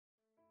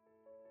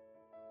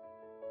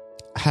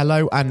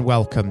Hello and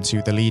welcome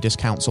to the Leaders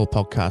Council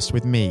podcast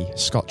with me,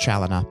 Scott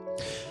Challoner.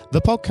 The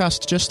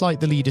podcast, just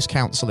like the Leaders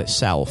Council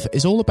itself,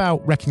 is all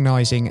about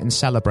recognising and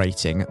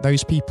celebrating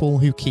those people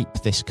who keep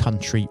this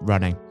country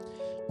running.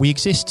 We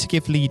exist to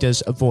give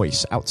leaders a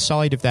voice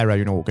outside of their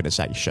own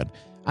organisation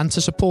and to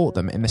support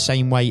them in the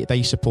same way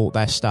they support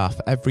their staff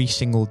every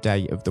single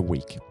day of the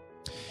week.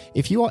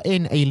 If you are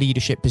in a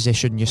leadership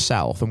position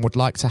yourself and would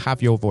like to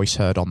have your voice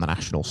heard on the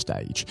national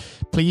stage,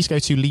 please go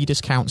to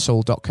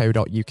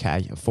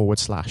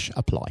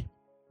leaderscouncil.co.uk/apply.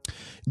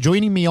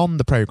 Joining me on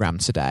the programme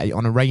today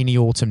on a rainy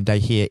autumn day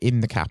here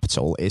in the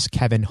capital is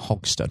Kevin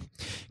Hogston.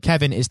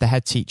 Kevin is the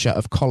head teacher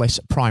of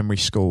Collis Primary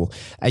School,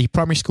 a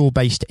primary school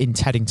based in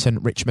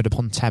Teddington,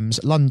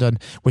 Richmond-upon-Thames, London,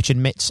 which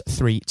admits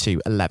 3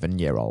 to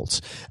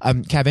 11-year-olds.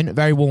 Kevin,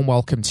 very warm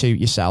welcome to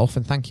yourself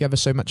and thank you ever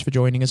so much for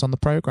joining us on the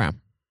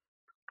programme.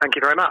 Thank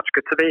you very much.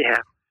 Good to be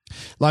here.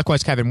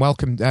 Likewise, Kevin,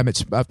 welcome.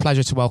 It's a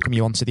pleasure to welcome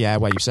you onto the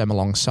airwaves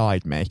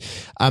alongside me.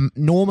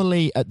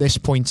 Normally, at this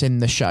point in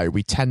the show,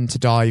 we tend to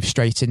dive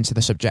straight into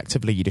the subject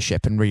of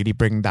leadership and really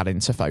bring that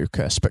into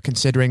focus. But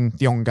considering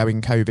the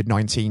ongoing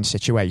COVID-19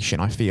 situation,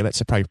 I feel it's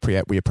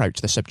appropriate we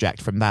approach the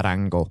subject from that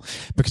angle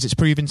because it's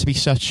proven to be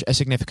such a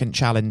significant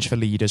challenge for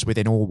leaders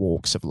within all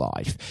walks of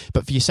life.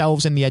 But for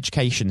yourselves in the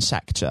education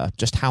sector,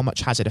 just how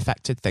much has it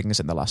affected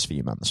things in the last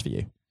few months for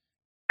you?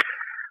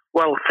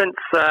 Well, since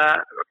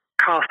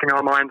casting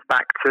our minds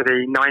back to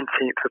the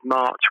 19th of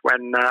March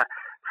when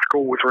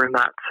schools were in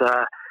that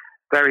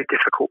very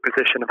difficult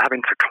position of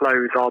having to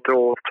close our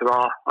doors to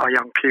our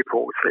young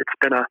pupils, it's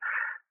been a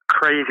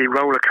crazy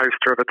roller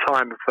coaster of a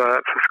time for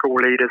school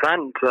leaders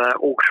and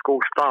all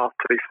school staff,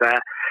 to be fair,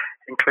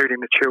 including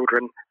the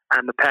children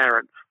and the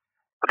parents.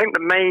 I think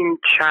the main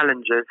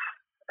challenges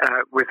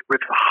with the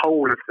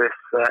whole of this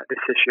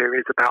issue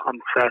is about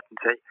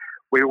uncertainty.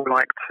 We all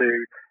like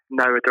to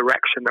know a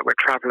direction that we're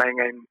travelling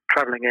in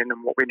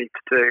and what we need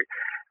to do.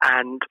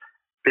 And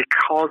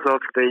because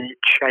of the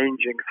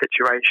changing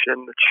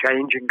situation, the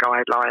changing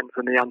guidelines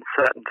and the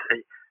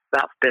uncertainty,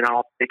 that's been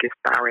our biggest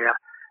barrier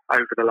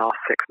over the last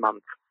 6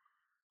 months.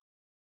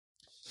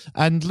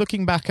 And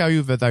looking back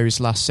over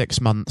those last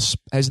 6 months,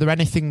 is there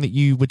anything that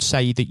you would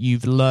say that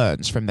you've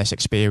learned from this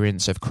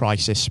experience of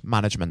crisis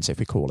management, if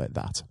we call it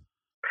that?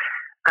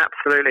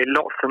 Absolutely,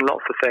 lots and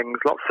lots of things,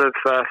 lots of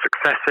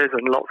successes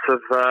and lots of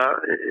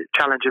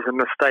challenges and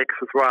mistakes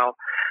as well.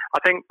 I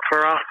think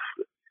for us,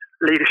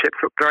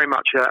 leadership's very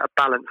much a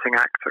balancing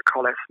act at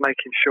Collis,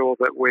 making sure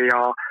that we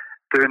are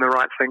doing the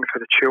right thing for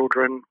the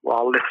children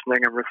while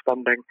listening and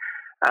responding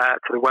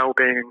to the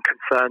well-being and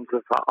concerns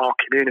of our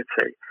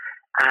community.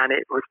 And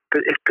it was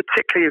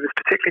particularly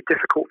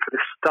difficult for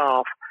the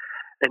staff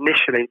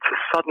initially to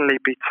suddenly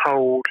be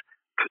told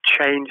to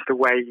change the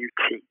way you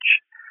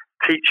teach.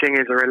 Teaching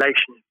is a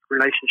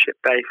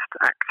relationship-based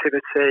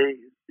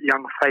activity,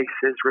 young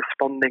faces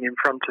responding in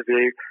front of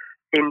you,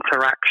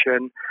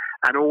 interaction,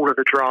 and all of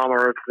the drama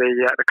of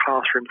the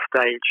classroom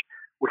stage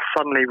was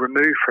suddenly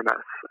removed from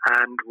us.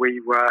 And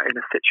we were in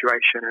a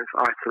situation of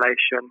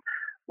isolation,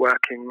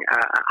 working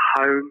at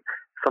home,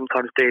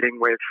 sometimes dealing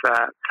with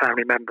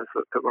family members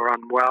that were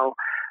unwell,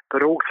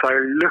 but also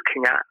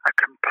looking at a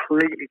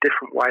completely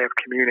different way of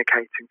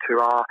communicating to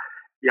our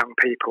young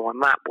people.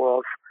 And that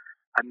was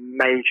a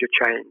major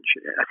change,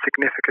 a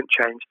significant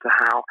change to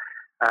how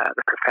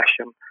the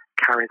profession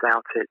carries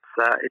out its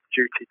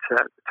duty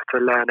to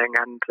learning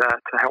and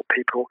to help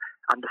people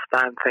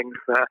understand things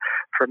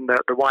from the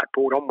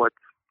whiteboard onwards.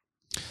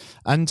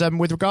 And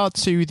with regard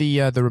to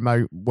the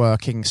remote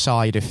working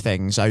side of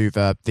things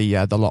over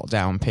the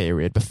lockdown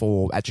period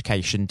before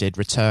education did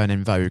return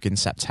in vogue in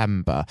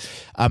September,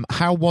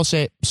 how was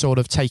it sort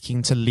of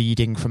taking to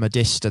leading from a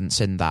distance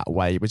in that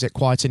way? Was it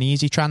quite an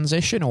easy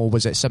transition, or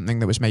was it something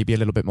that was maybe a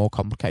little bit more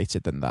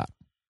complicated than that?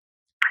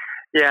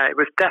 Yeah, it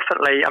was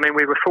definitely. I mean,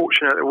 we were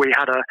fortunate that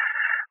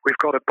we've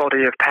got a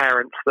body of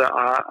parents that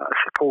are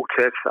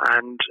supportive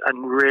and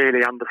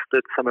really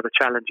understood some of the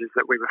challenges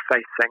that we were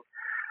facing.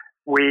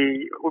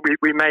 We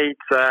made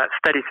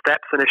steady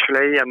steps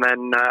initially, and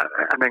then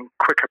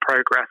quicker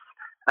progress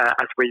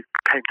as we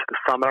came to the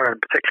summer,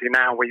 and particularly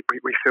now we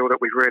feel that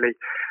we've really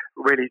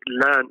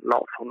learned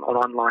lots on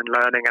online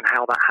learning and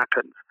how that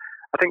happens.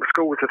 I think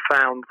schools have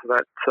found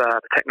that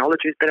the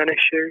technology has been an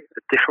issue,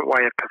 a different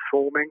way of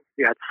performing.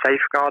 You had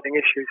safeguarding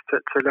issues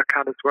to look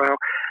at as well,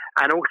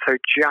 and also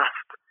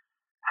just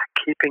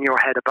keeping your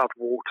head above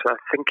water,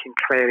 thinking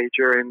clearly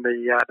during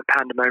the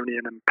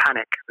pandemonium and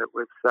panic that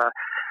was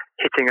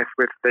hitting us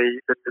with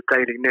the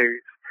daily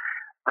news.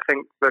 I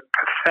think the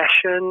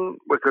profession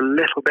was a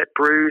little bit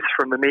bruised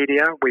from the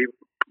media.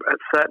 At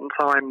certain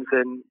times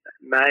in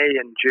May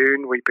and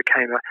June, we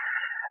became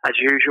as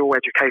usual,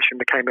 education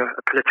became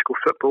a political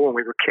football, and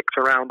we were kicked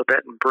around a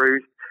bit and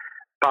bruised.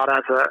 But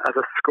as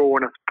a school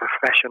and as a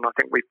profession, I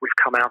think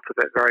we've come out of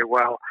it very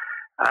well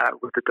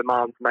with the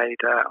demands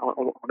made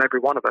on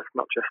every one of us,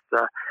 not just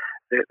the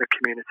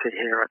community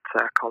here at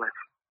Collis.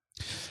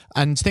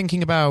 And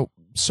thinking about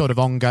sort of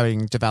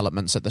ongoing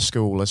developments at the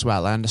school as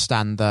well, I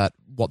understand that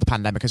what the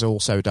pandemic has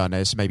also done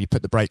is maybe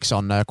put the brakes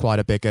on quite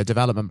a big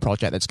development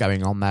project that's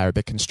going on there, a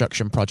big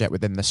construction project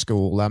within the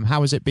school.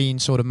 How has it been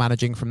sort of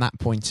managing from that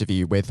point of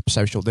view with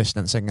social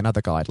distancing and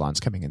other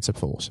guidelines coming into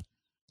force?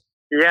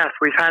 Yes,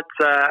 we've had,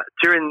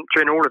 during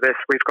all of this,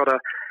 we've got a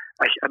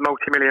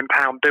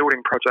multi-million-pound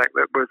building project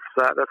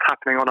that's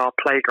happening on our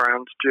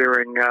playground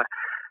during the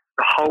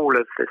whole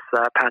of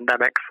this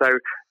pandemic. So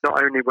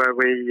not only were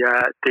we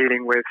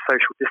dealing with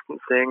social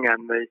distancing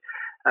and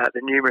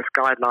the numerous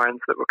guidelines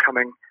that were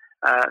coming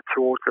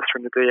towards us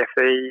from the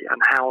DfE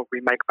and how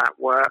we make that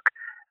work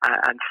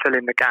and fill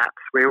in the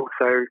gaps, we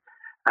also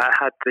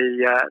had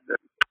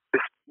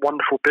this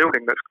wonderful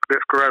building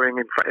that's growing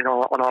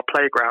on our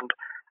playground,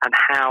 and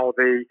how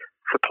the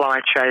supply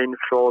chain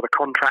for the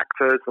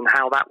contractors and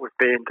how that was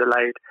being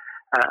delayed.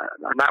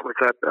 And that was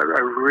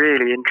a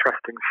really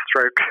interesting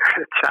stroke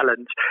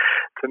challenge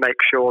to make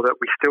sure that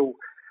we still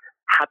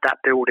had that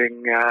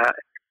building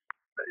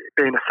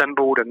being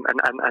assembled and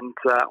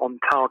on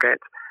target,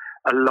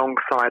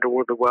 alongside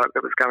all of the work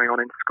that was going on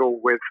in school,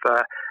 with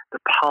the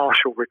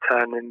partial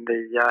return in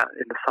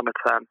the summer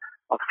term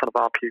of some of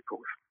our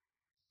pupils.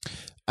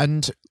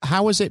 And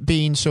how has it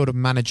been sort of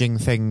managing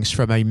things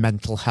from a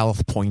mental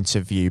health point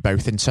of view,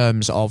 both in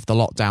terms of the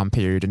lockdown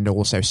period and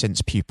also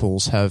since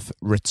pupils have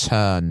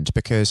returned?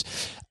 Because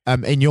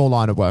in your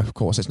line of work, of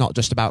course, it's not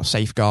just about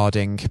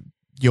safeguarding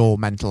your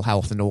mental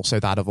health and also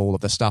that of all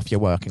of the staff you're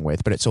working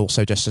with, but it's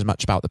also just as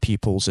much about the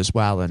pupils as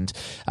well. And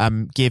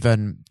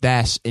given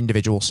their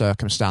individual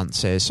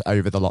circumstances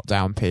over the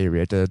lockdown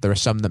period, there are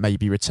some that may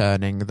be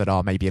returning that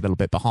are maybe a little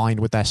bit behind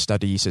with their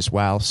studies as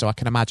well. So I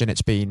can imagine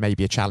it's been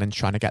maybe a challenge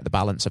trying to get the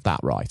balance of that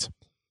right.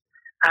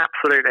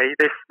 Absolutely.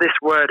 This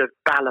word of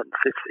balance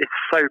is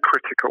so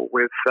critical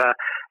with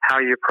how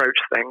you approach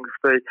things.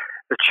 The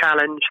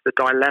challenge, the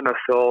dilemma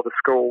for the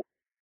school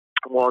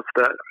was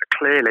that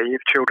clearly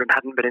if children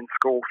hadn't been in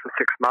school for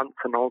 6 months,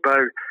 and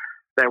although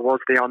there was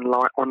the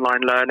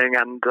online learning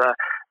and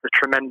the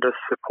tremendous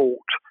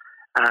support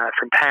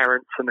from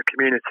parents and the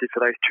community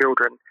for those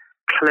children,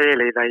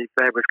 clearly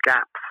there was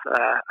gaps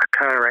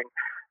occurring.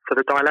 So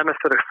the dilemma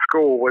for the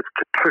school was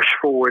to push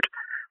forward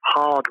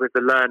hard with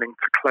the learning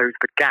to close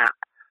the gap,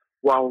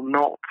 while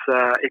not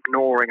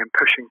ignoring and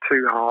pushing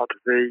too hard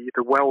the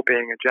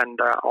well-being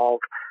agenda of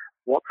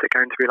what's it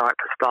going to be like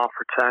for staff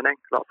returning.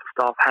 Lots of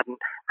staff hadn't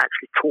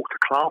actually taught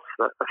a class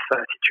of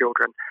 30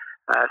 children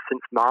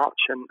since March,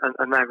 and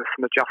there was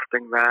some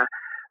adjusting there.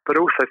 But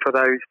also for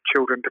those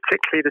children,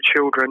 particularly the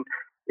children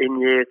in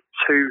years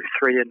 2,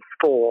 3 and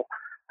 4,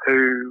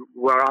 who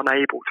were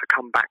unable to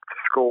come back to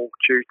school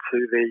due to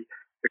the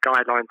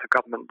guidelines of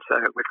government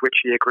with which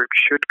year groups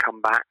should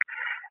come back.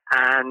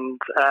 And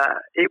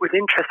it was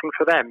interesting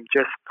for them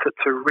just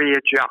to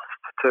readjust,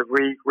 to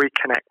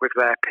reconnect with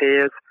their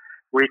peers,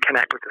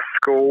 reconnect with the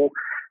school,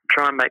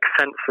 try and make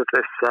sense of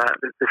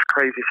this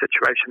crazy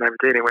situation they were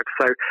dealing with.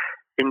 So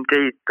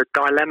indeed, the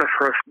dilemma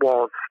for us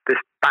was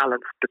this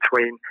balance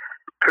between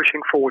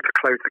pushing forward to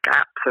close the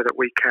gap so that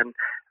we can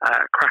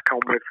crack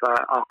on with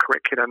our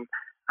curriculum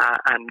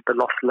and the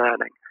lost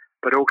learning,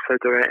 but also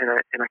do it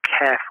in a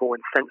careful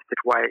and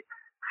sensitive way,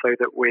 so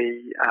that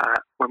we,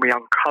 when we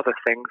uncover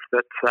things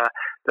that are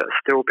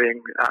still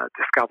being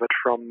discovered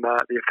from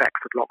the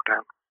effects of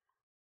lockdown.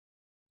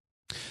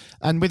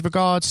 And with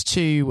regards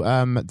to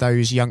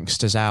those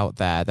youngsters out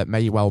there that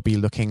may well be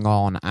looking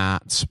on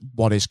at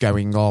what is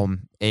going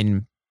on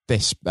in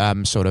this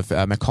sort of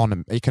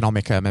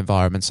economic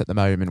environments at the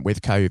moment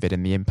with COVID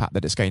and the impact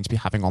that it's going to be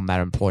having on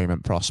their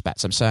employment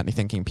prospects, I'm certainly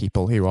thinking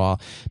people who are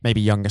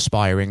maybe young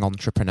aspiring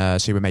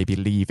entrepreneurs who are maybe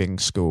leaving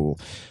school.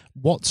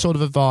 What sort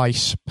of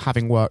advice,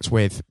 having worked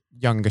with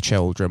younger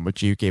children,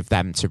 would you give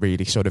them to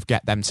really sort of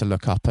get them to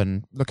look up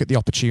and look at the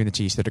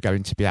opportunities that are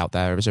going to be out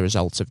there as a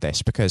result of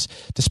this? Because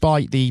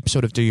despite the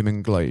sort of doom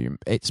and gloom,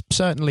 it's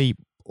certainly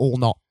all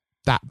not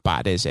that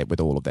bad, is it, with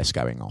all of this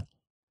going on?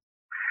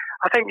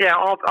 I think,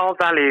 our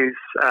values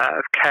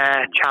of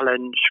care,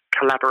 challenge,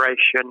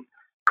 collaboration,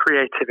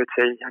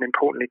 creativity, and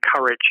importantly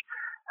courage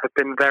have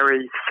been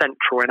very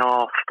central in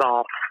our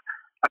staff's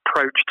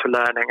approach to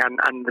learning,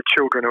 and the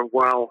children are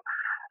well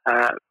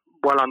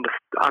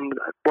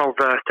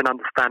versed in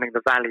understanding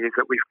the values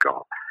that we've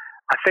got.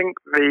 I think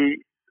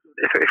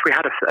if we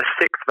had a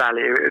sixth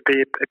value,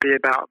 it'd be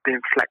about being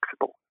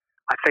flexible.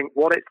 I think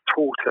what it's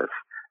taught us,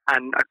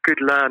 and a good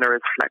learner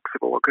is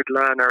flexible. A good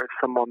learner is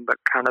someone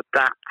that can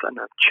adapt and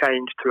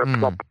change to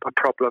a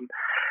problem.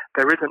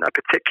 There isn't a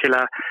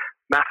particular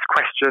maths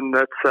question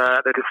that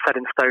is set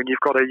in stone.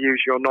 You've got to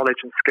use your knowledge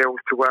and skills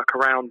to work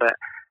around it.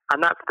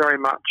 And that's very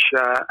much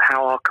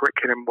how our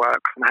curriculum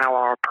works and how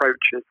our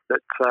approach is,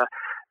 that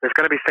there's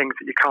going to be things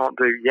that you can't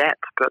do yet,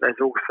 but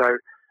there's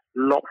also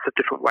lots of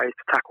different ways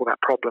to tackle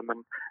that problem.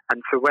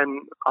 And so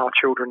when our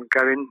children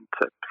go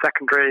into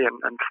secondary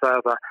and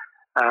further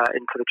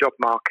into the job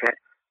market,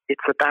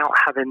 it's about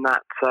having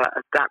that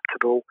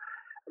adaptable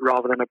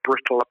rather than a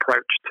brittle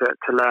approach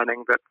to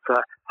learning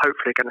that's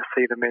hopefully going to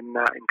see them in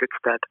good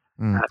stead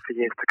for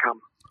years to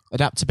come.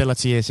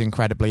 Adaptability is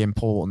incredibly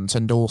important,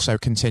 and also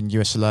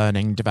continuous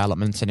learning,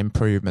 development and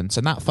improvement.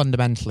 And that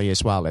fundamentally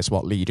as well is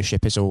what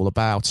leadership is all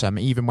about.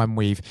 Even when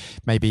we've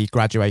maybe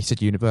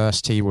graduated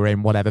university, we're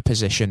in whatever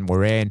position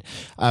we're in,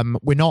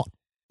 we're not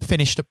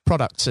finished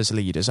products as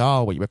leaders,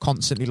 are we? We're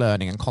constantly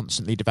learning and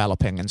constantly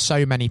developing. And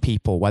so many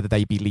people, whether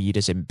they be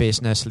leaders in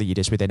business,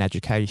 leaders within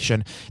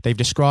education, they've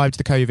described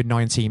the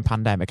COVID-19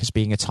 pandemic as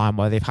being a time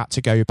where they've had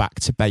to go back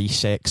to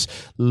basics,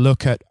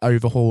 look at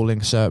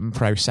overhauling certain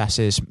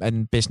processes,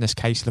 and business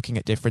case looking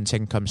at different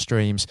income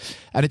streams.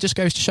 And it just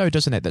goes to show,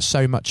 doesn't it, that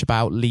so much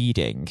about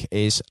leading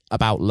is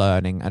about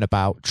learning and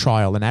about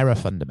trial and error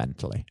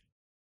fundamentally.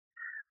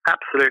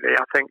 Absolutely.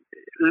 I think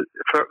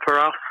for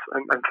us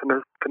and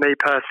for me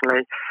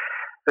personally,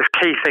 there's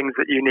key things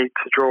that you need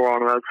to draw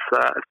on as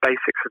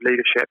basics of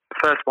leadership. The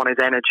first one is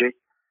energy,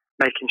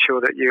 making sure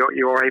that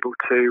you're able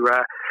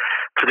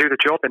to do the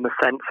job in the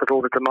sense of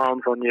all the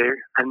demands on you,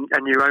 and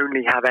you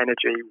only have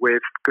energy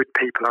with good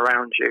people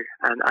around you.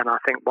 And I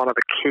think one of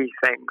the key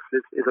things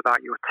is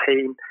about your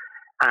team,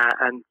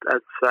 and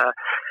as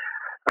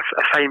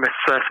a famous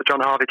Sir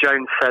John Harvey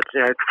Jones said,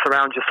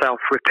 surround yourself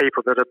with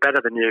people that are better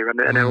than you. And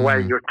in a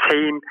way, your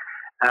team,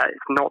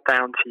 it's not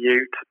down to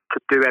you to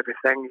do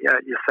everything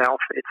yourself.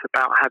 It's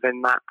about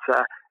having that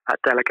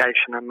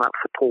delegation and that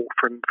support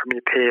from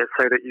your peers,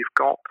 so that you've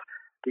got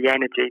the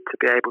energy to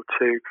be able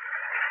to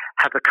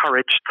have the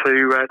courage to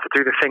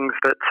do the things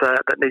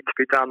that need to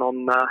be done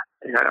on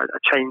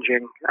a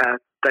changing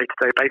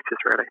day-to-day basis,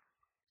 really.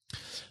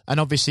 And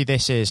obviously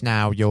this is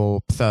now your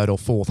third or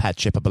fourth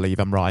headship, I believe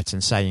I'm right in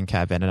saying,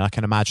 Kevin, and I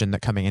can imagine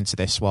that coming into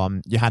this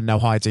one, you had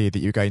no idea that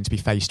you're going to be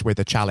faced with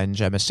a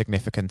challenge as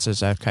significant as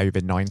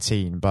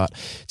COVID-19. But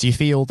do you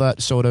feel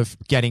that sort of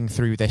getting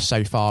through this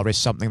so far is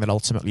something that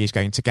ultimately is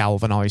going to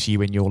galvanise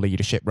you in your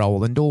leadership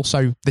role, and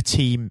also the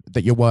team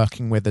that you're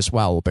working with as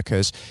well?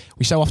 Because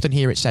we so often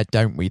hear it said,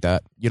 don't we,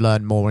 that you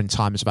learn more in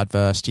times of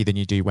adversity than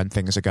you do when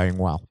things are going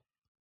well.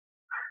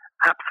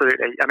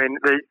 Absolutely. I mean,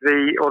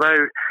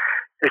 although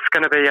it's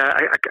going to be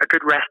a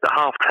good rest at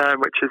half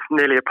term, which is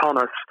nearly upon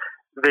us,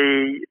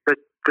 the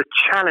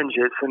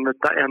challenges and the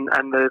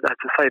as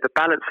I say, the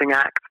balancing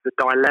act, the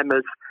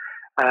dilemmas,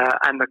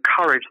 and the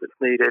courage that's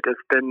needed has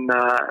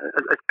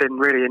been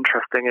really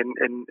interesting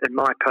in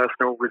my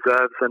personal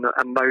reserves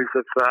and those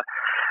of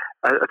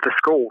the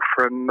school,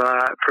 from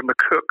the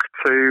cook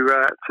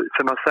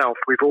to myself.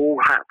 We've all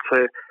had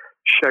to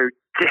show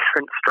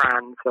different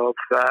strands of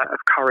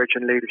courage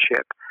and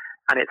leadership,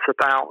 and it's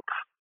about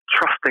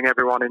trusting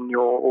everyone in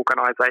your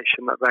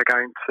organisation that they're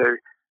going to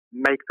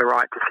make the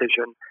right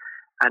decision,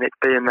 and it's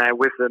being there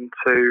with them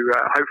to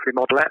hopefully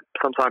model it.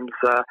 Sometimes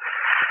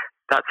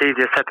that's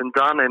easier said than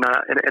done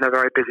in a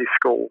very busy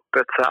school,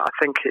 but I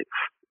think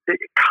it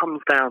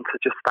comes down to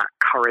just that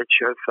courage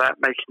of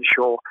making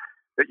sure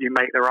that you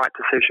make the right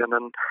decision.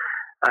 And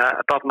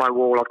above my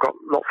wall, I've got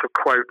lots of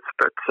quotes,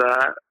 but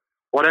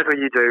whatever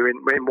you do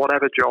in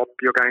whatever job,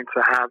 you're going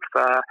to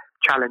have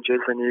challenges,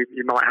 and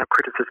you might have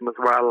criticism as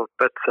well,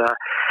 but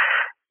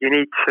you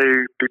need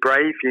to be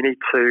brave, you need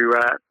to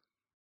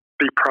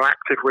be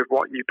proactive with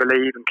what you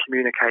believe and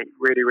communicate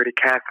really, really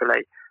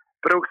carefully.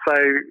 But also,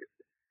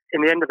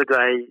 in the end of the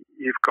day,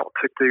 you've got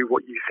to do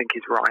what you think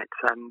is right,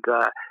 and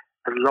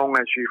as long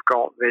as you've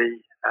got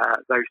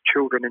those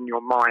children in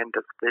your mind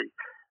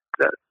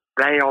that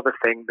they are the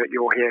thing that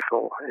you're here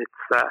for.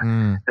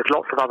 There's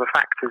lots of other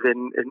factors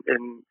in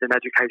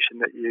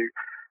education that you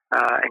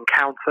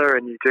encounter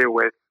and you deal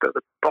with, but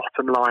the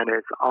bottom line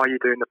is, are you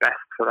doing the best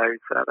for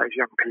those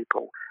young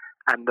people?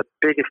 And the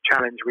biggest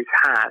challenge we've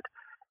had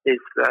is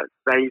that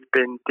they've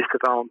been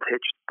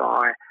disadvantaged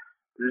by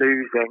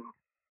losing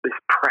this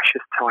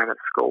precious time at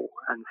school,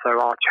 and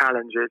so our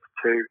challenge is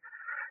to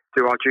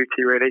do our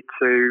duty really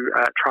to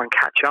try and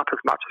catch up as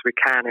much as we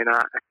can in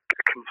a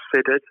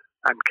considered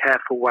and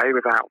careful way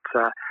without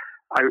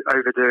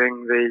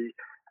overdoing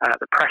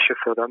the pressure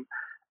for them,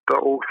 but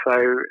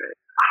also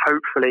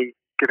hopefully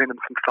giving them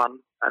some fun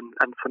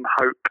and some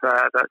hope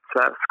that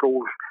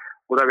schools,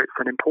 although it's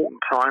an important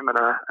time and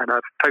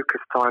a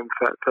focused time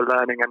for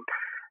learning and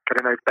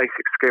getting those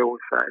basic skills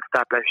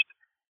established,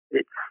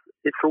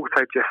 it's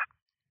also just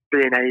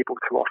being able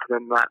to offer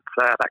them that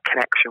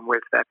connection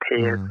with their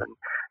peers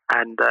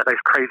and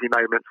those crazy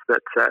moments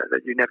that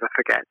you never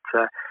forget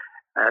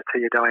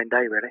till your dying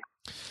day, really.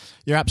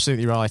 You're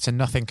absolutely right, and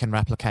nothing can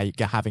replicate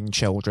having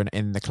children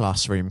in the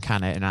classroom,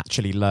 can it, and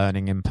actually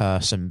learning in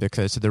person,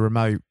 because the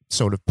remote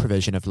sort of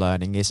provision of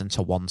learning isn't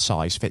a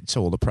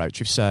one-size-fits-all approach.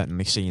 We've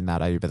certainly seen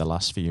that over the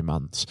last few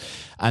months.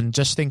 And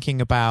just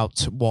thinking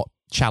about what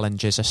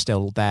challenges are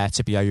still there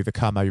to be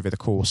overcome over the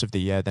course of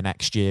the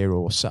next year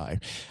or so,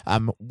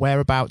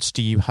 whereabouts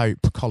do you hope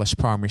Collis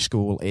Primary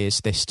School is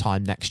this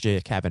time next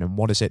year, Kevin, and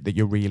what is it that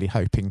you're really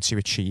hoping to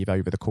achieve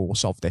over the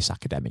course of this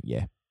academic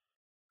year?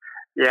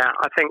 Yeah,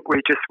 I think we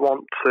just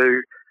want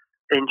to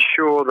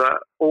ensure that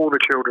all the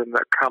children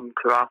that come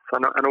to us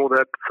and all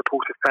the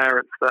supportive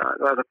parents that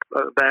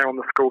are there on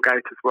the school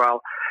gate as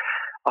well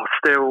are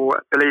still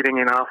believing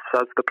in us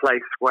as the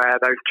place where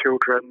those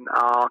children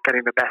are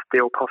getting the best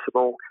deal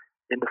possible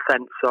in the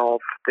sense of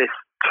this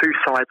two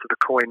sides of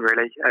the coin,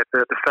 really.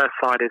 The first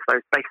side is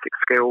those basic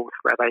skills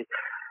where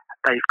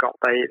they've got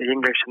the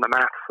English and the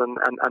maths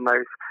and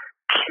those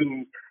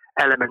key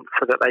elements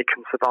so that they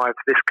can survive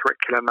this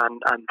curriculum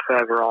and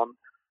further on.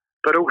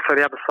 But also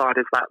the other side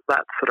is that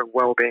sort of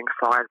well-being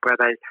side where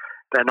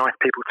they're nice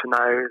people to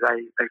know,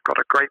 they've got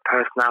a great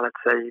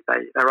personality,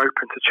 they're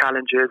open to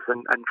challenges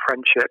and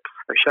friendships,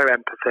 they show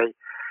empathy,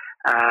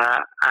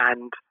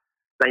 and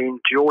they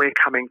enjoy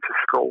coming to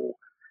school.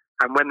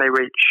 And when they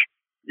reach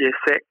year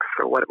 6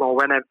 or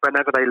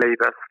whenever they leave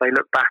us, they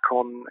look back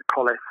on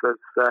Collis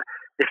as,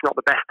 if not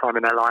the best time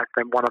in their life,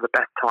 then one of the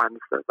best times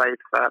that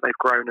they've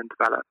grown and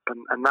developed.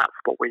 And that's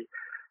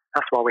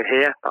why we're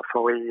here. That's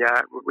why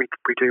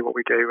we do what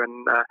we do.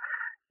 And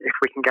if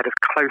we can get as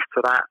close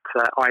to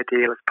that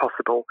ideal as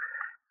possible,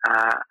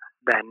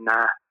 then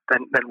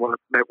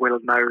we'll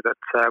know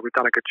that we've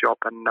done a good job,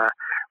 and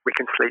we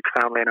can sleep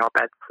soundly in our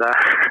beds.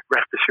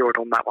 Rest assured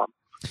on that one.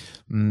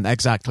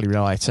 Exactly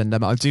right. And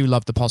I do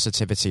love the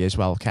positivity as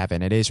well,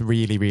 Kevin. It is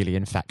really, really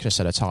infectious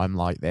at a time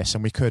like this,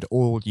 and we could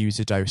all use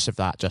a dose of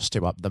that just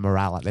to up the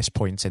morale at this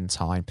point in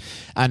time.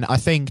 And I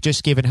think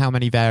just given how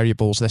many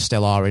variables there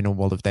still are in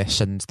all of this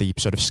and the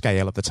sort of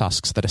scale of the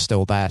tasks that are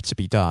still there to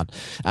be done,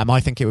 I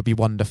think it would be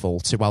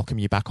wonderful to welcome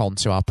you back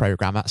onto our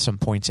programme at some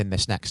point in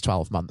this next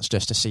 12 months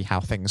just to see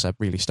how things are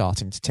really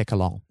starting to tick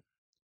along.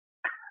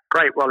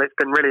 Great. Well, it's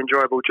been really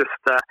enjoyable just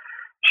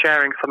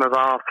sharing some of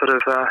our sort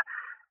of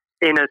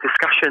inner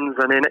discussions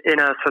and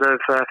inner sort of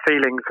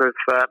feelings of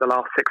the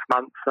last 6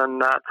 months,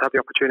 and to have the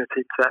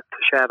opportunity to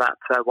share that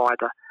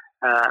wider.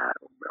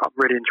 I've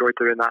really enjoyed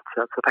doing that,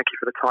 so thank you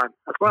for the time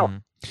as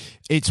well.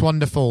 It's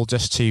wonderful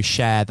just to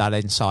share that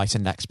insight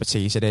and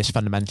expertise. It is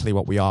fundamentally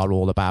what we are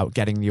all about,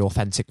 getting the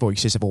authentic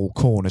voices of all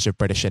corners of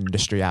British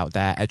industry out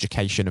there,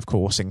 education, of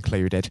course,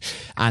 included.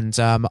 And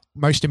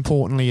most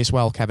importantly as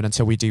well, Kevin,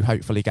 until we do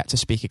hopefully get to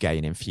speak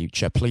again in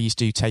future, please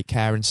do take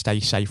care and stay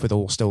safe with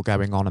all still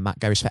going on, and that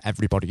goes for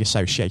everybody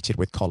associated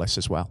with Collis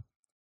as well.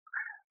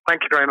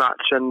 Thank you very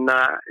much. And,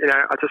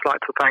 I'd just like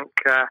to thank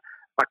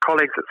my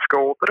colleagues at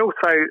school, but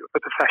also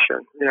the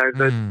profession.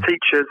 The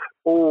teachers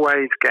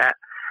always get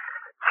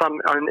some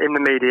in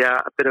the media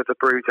a bit of a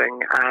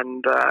bruising,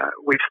 and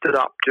we've stood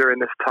up during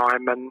this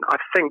time. And I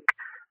think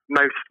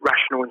most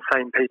rational and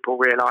sane people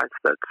realise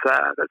that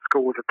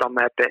schools have done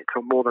their bit,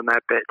 or more than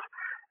their bit,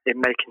 in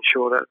making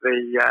sure that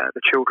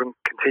the children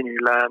continue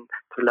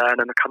to learn,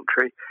 and the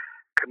country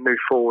can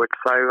move forward.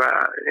 So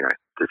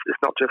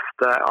it's not just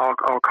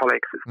our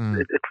colleagues;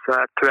 it's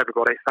to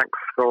everybody. Thanks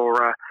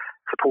for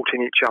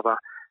supporting each other,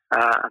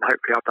 and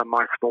hopefully I've done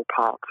my small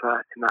part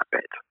in that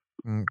bit.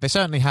 They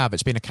certainly have.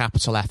 It's been a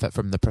capital effort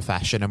from the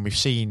profession, and we've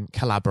seen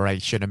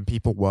collaboration and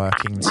people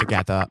working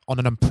together on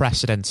an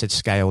unprecedented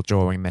scale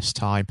during this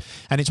time.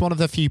 And it's one of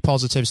the few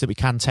positives that we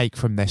can take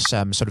from this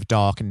sort of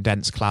dark and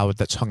dense cloud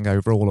that's hung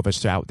over all of us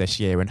throughout this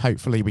year. And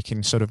hopefully we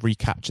can sort of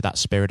recapture that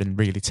spirit and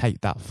really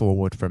take that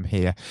forward from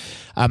here.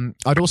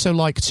 I'd also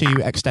like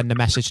to extend a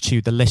message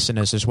to the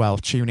listeners as well,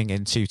 tuning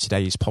into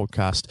today's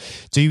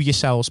podcast. Do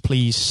yourselves,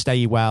 please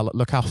stay well,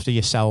 look after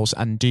yourselves,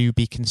 and do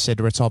be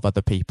considerate of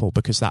other people,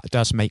 because that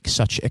does make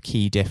such a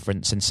key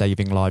difference in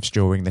saving lives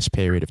during this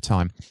period of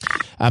time.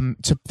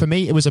 For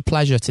me, it was a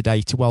pleasure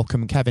today to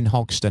welcome Kevin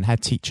Hogston,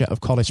 head teacher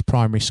of Collis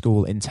Primary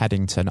School in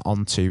Teddington,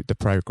 onto the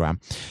programme.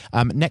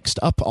 Next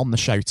up on the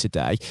show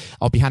today,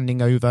 I'll be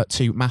handing over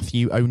to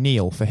Matthew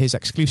O'Neill for his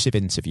exclusive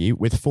interview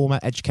with former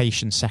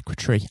Education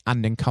Secretary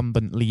and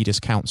incumbent Leaders'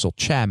 Council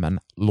Chairman,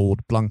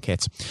 Lord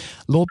Blunkett.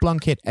 Lord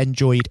Blunkett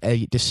enjoyed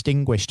a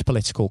distinguished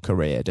political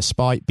career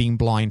despite being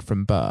blind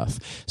from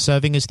birth,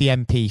 serving as the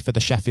MP for the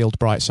Sheffield,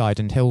 Brightside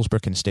and Hillsborough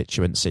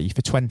constituency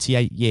for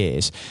 28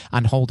 years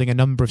and holding a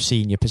number of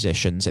senior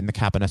positions in the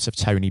cabinet of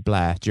Tony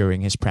Blair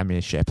during his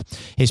premiership.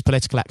 His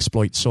political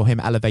exploits saw him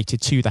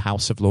elevated to the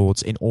House of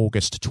Lords in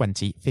August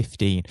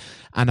 2015,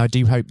 and I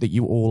do hope that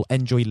you all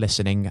enjoy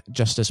listening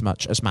just as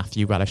much as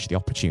Matthew relished the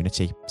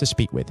opportunity to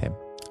speak with him.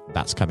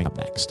 That's coming up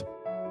next.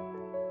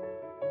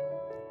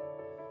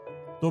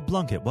 Lord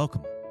Blunkett,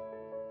 welcome.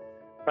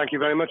 Thank you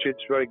very much.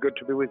 It's very good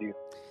to be with you.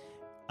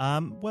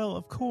 Well,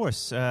 of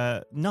course,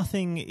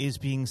 nothing is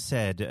being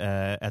said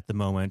at the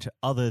moment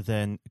other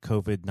than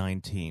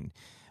COVID-19,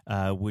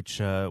 which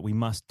we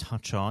must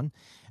touch on.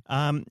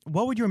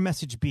 What would your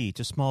message be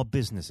to small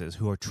businesses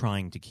who are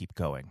trying to keep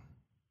going?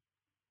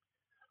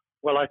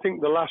 Well, I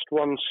think the last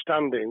ones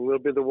standing will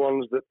be the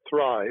ones that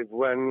thrive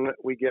when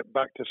we get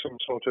back to some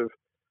sort of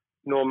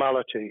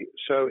normality.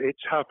 So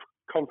it's have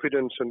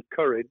confidence and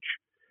courage.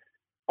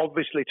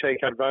 Obviously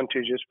take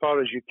advantage as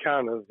far as you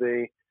can of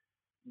the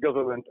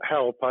government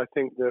help. I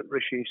think that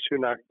Rishi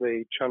Sunak,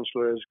 the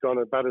Chancellor, has gone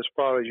about as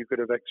far as you could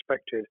have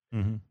expected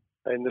in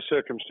the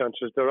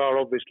circumstances. There are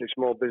obviously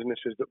small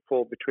businesses that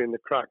fall between the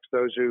cracks.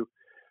 Those who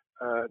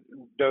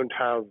don't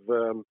have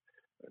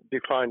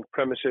defined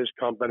premises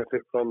can't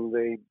benefit from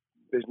the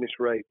business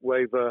rate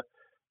waiver,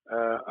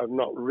 have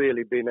not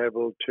really been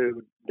able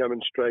to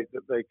demonstrate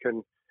that they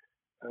can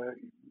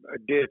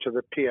adhere to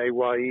the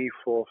PAYE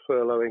for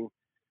furloughing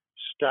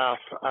staff,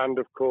 and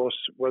of course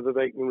whether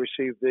they can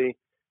receive the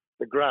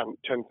grant,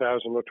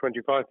 10,000 or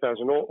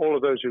 25,000. All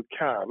of those who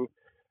can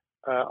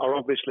are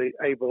obviously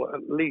able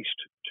at least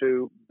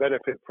to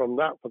benefit from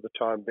that for the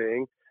time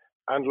being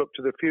and look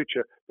to the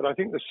future. But I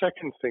think the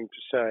second thing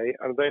to say,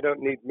 and they don't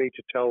need me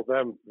to tell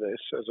them this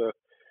as a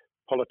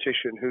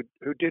politician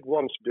who did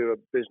once do a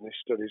business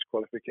studies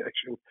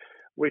qualification,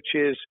 which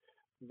is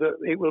that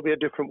it will be a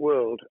different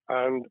world,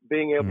 and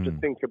being able to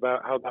think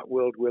about how that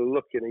world will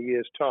look in a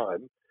year's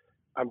time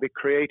and be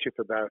creative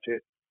about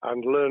it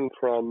and learn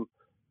from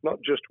not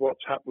just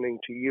what's happening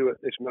to you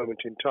at this moment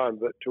in time,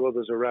 but to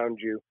others around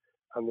you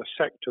and the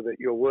sector that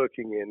you're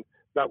working in,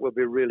 that will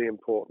be really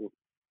important.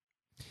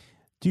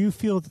 Do you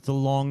feel that the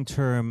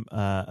long-term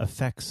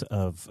effects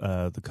of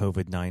the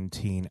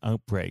COVID-19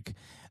 outbreak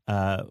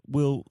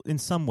will in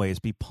some ways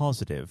be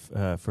positive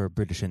for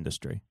British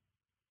industry?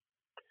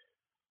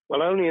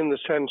 Well, only in the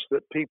sense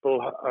that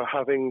people are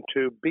having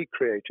to be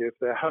creative,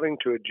 they're having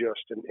to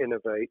adjust and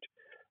innovate.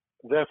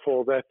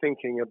 Therefore, they're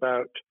thinking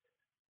about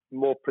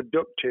more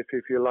productive,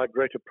 if you like,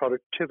 greater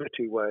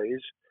productivity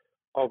ways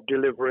of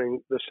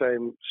delivering the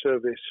same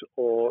service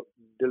or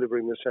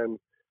delivering the same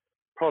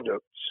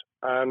products.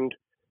 And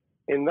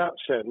in that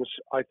sense,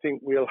 I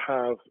think we'll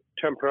have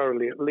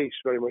temporarily at least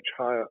very much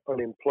higher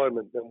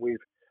unemployment than we've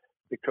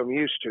become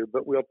used to,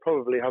 but we'll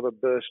probably have a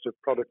burst of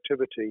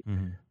productivity,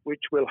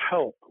 which will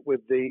help with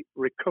the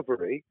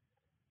recovery.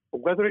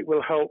 Whether it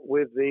will help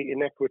with the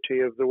inequity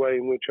of the way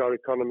in which our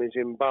economy is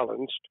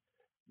imbalanced,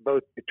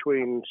 both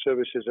between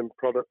services and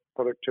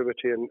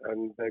productivity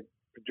and the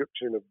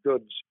production of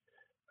goods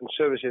and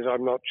services,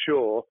 I'm not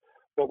sure.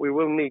 What we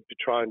will need to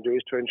try and do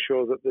is to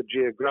ensure that the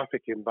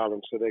geographic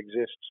imbalance that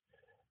exists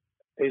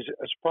is,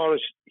 as far as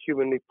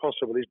humanly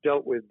possible, is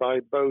dealt with by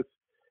both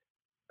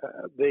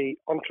the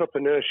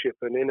entrepreneurship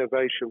and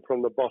innovation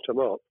from the bottom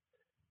up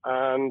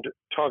and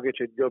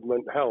targeted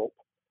government help,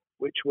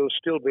 which will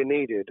still be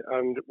needed.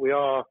 And we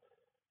are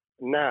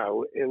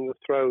now in the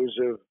throes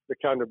of the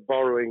kind of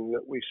borrowing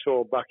that we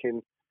saw back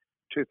in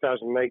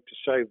 2008 to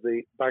save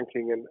the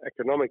banking and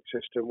economic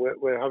system.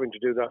 We're having to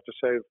do that to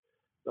save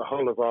the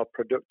whole of our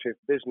productive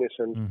business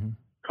and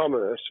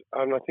commerce,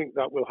 and I think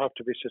that will have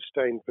to be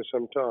sustained for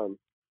some time.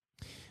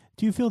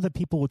 Do you feel that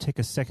people will take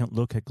a second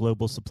look at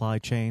global supply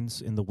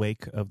chains in the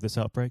wake of this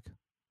outbreak?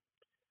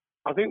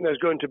 I think there's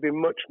going to be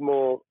much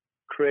more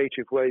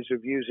creative ways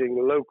of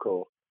using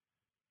local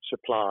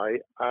supply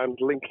and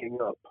linking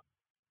up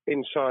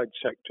inside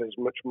sectors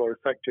much more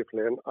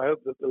effectively. And I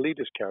hope that the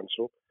Leaders'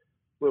 Council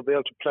will be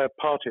able to play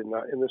a part in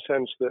that, in the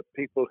sense that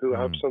people who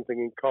have something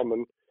in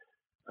common,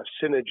 a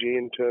synergy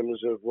in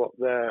terms of what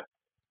they're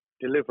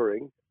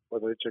delivering,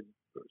 whether it's a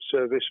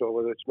service or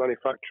whether it's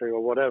manufacturing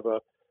or whatever,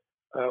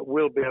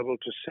 will be able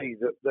to see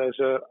that there's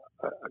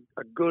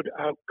a good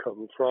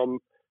outcome from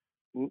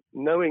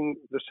knowing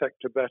the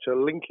sector better,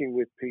 linking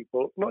with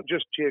people, not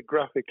just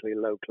geographically,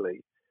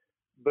 locally,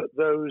 but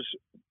those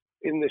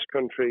in this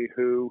country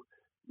who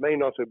may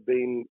not have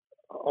been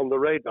on the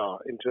radar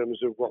in terms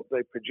of what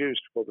they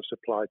produced for the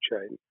supply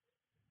chain.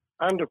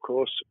 And of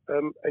course,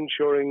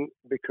 ensuring,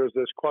 because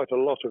there's quite a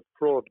lot of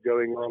fraud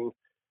going on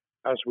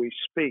as we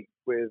speak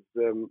with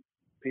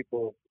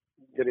people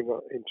getting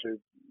into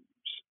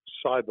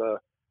cyber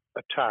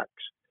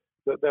attacks,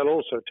 that they'll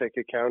also take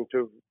account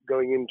of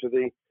going into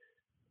the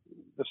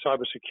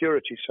cyber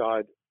security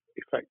side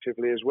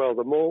effectively as well.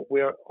 The more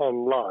we are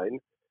online,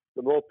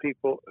 the more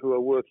people who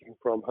are working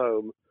from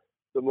home,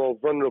 the more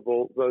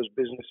vulnerable those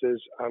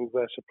businesses and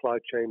their supply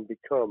chain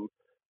become.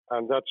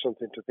 And that's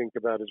something to think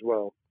about as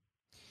well.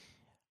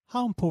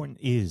 How important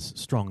is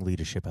strong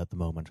leadership at the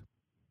moment?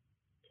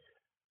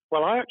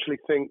 Well, I actually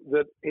think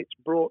that it's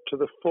brought to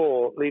the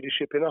fore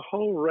leadership in a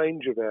whole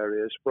range of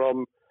areas,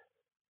 from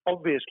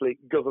obviously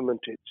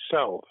government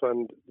itself,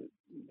 and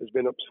there's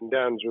been ups and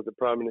downs with the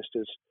Prime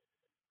Minister's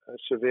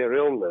severe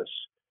illness,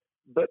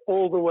 but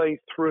all the way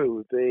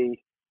through the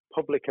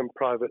public and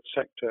private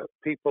sector,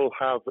 people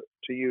have,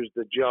 to use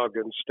the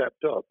jargon,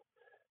 stepped up,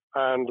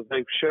 and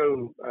they've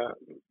shown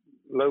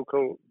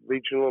local,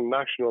 regional,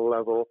 national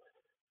level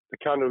the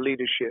kind of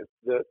leadership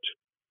that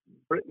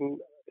Britain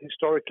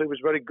historically was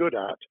very good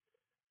at.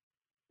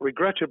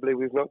 Regrettably,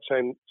 we've not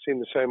seen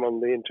the same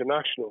on the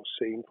international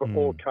scene for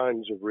all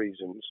kinds of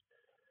reasons,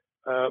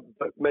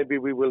 but maybe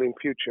we will in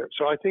future.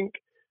 So I think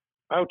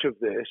out of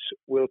this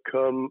will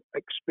come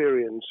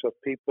experience of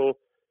people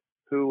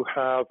who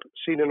have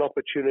seen an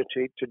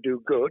opportunity to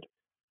do good,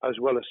 as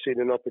well as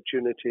seen an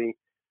opportunity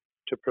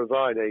to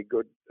provide a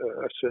good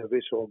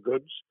service or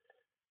goods,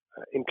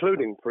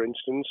 including, for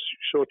instance,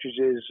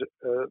 shortages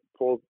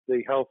for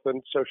the health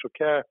and social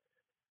care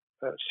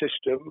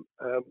system,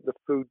 the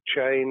food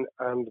chain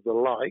and the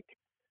like,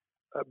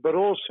 but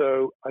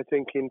also I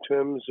think in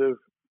terms of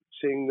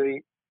seeing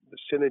the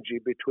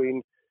synergy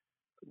between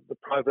the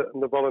private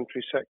and the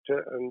voluntary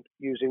sector and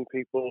using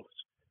people's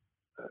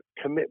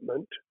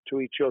commitment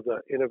to each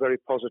other in a very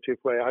positive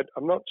way.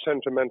 I'm not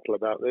sentimental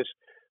about this.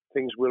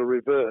 Things will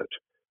revert,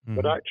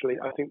 but actually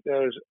I think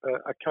there's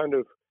a kind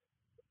of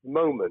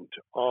moment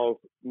of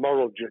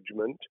moral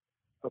judgment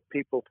of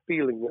people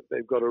feeling that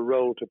they've got a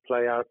role to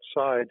play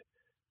outside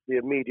the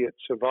immediate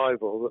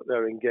survival that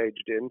they're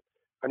engaged in.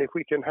 And if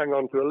we can hang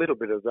on to a little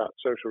bit of that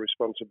social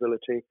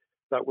responsibility,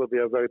 that will be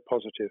a very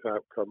positive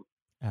outcome.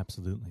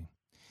 Absolutely.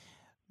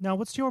 Now,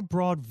 what's your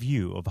broad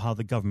view of how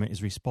the government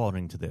is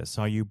responding to this?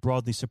 Are you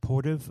broadly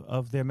supportive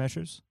of their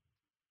measures?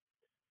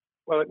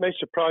 Well, it may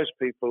surprise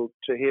people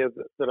to hear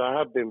that I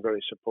have been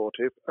very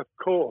supportive. Of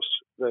course,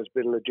 there's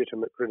been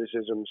legitimate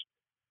criticisms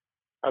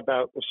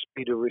about the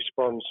speed of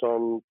response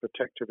on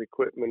protective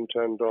equipment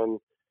and on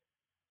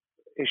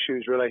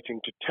issues relating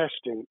to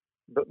testing.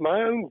 But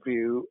my own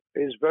view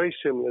is very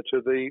similar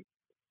to the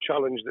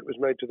challenge that was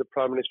made to the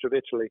Prime Minister of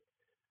Italy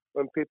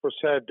when people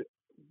said,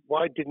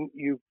 why didn't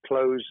you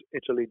close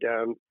Italy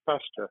down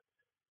faster?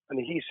 And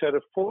he said,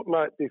 a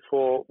fortnight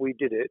before we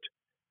did it,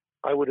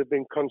 I would have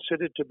been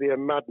considered to be a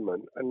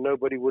madman and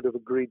nobody would have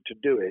agreed to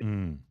do it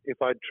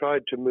if I'd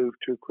tried to move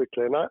too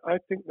quickly. And I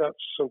think that's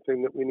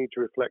something that we need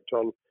to reflect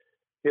on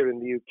here in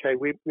the UK.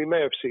 We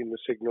may have seen the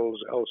signals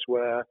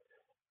elsewhere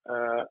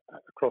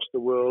across the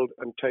world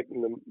and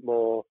taken them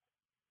more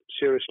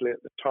seriously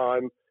at the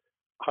time.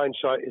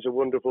 Hindsight is a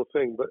wonderful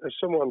thing, but as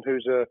someone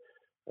who's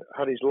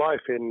had his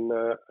life in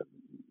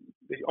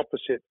the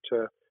opposite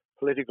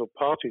political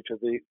party to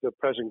the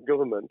present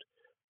government,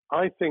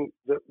 I think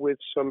that with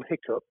some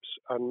hiccups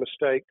and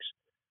mistakes,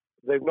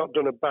 they've not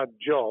done a bad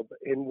job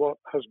in what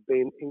has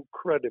been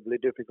incredibly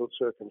difficult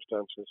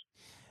circumstances.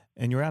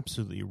 And you're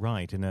absolutely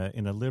right. In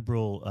a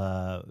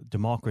liberal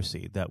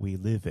democracy that we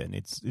live in,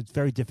 it's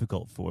very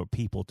difficult for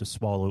people to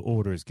swallow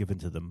orders given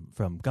to them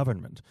from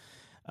government.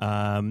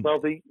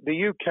 Well,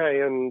 the UK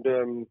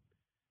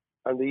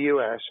and the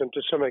US, and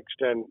to some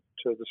extent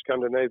the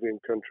Scandinavian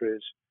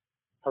countries,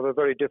 have a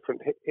very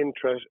different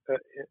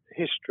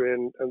history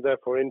and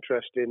therefore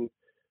interest in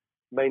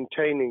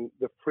maintaining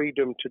the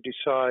freedom to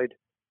decide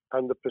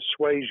and the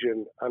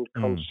persuasion and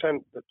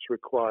consent that's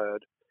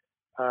required.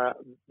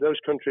 Those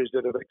countries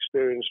that have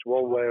experienced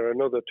one way or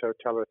another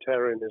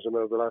totalitarianism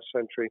over the last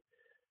century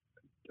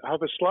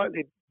have a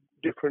slightly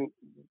different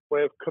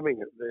way of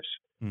coming at this.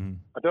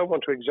 I don't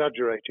want to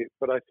exaggerate it,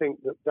 but I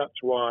think that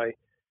that's why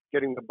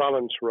getting the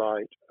balance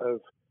right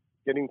of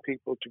getting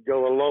people to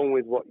go along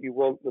with what you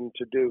want them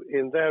to do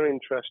in their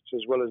interests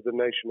as well as the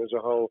nation as a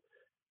whole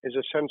is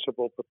a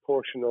sensible,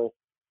 proportional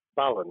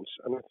balance.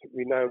 And I think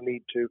we now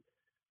need to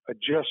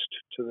adjust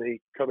to the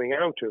coming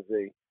out of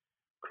the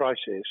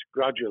crisis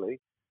gradually,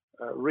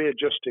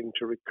 readjusting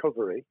to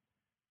recovery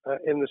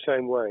in the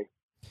same way.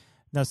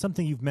 Now,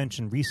 something you've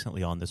mentioned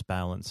recently on this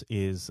balance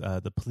is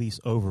the police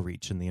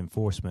overreach in the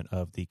enforcement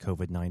of the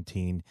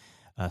COVID-19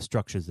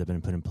 structures that have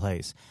been put in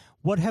place.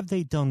 What have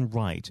they done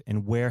right,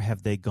 and where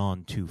have they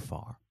gone too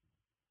far?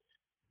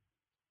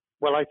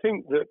 Well, I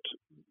think that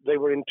they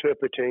were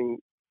interpreting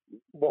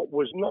what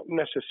was not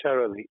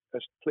necessarily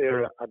as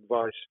clear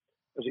advice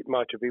as it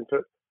might have been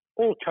for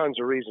all kinds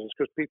of reasons,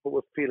 because people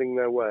were feeling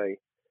their way.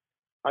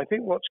 I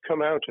think what's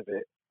come out of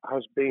it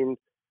has been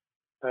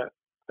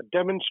a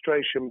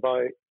demonstration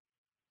by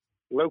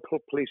local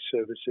police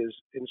services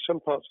in some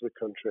parts of the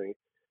country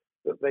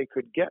that they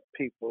could get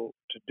people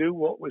to do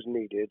what was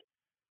needed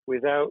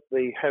without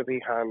the heavy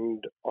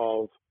hand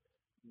of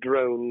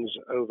drones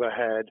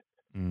overhead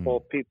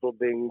or people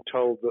being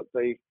told that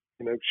they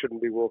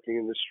shouldn't be walking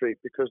in the street,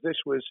 because this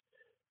was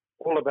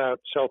all about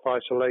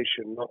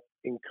self-isolation, not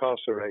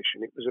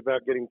incarceration. It was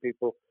about getting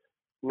people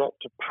not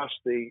to pass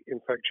the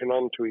infection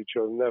on to each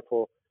other and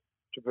therefore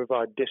to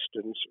provide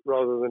distance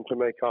rather than to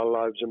make our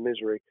lives a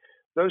misery.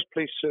 Those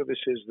police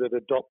services that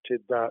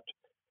adopted that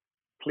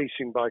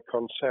policing by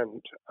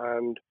consent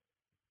and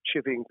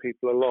chivying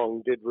people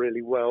along did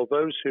really well.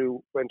 Those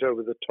who went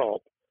over the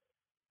top,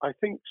 I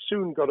think,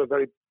 soon got a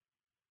very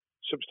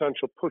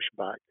substantial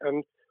pushback.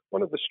 And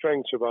one of the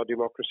strengths of our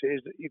democracy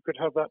is that you could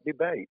have that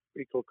debate.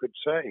 People could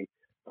say,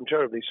 I'm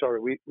terribly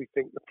sorry, we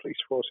think the police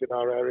force in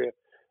our area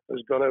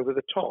has gone over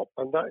the top.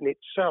 And that in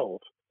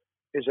itself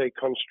is a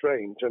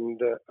constraint and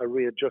a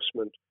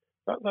readjustment.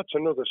 That's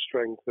another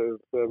strength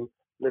of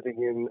living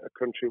in a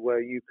country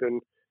where you can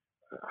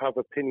have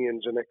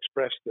opinions and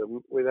express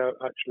them without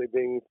actually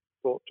being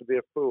thought to be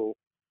a fool.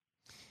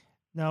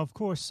 Now, of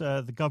course,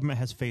 the government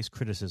has faced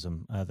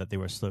criticism that they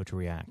were slow to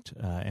react,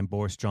 and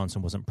Boris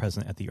Johnson wasn't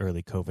present at the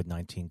early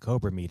COVID-19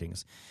 COBRA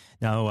meetings.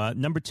 Now,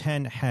 Number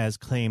 10 has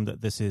claimed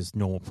that this is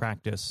normal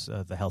practice.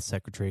 The health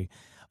secretary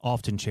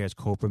often chairs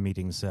COBRA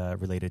meetings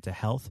related to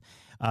health.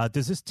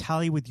 Does this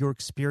tally with your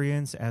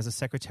experience as a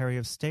Secretary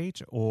of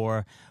State,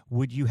 or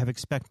would you have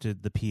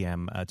expected the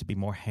PM to be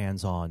more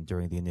hands-on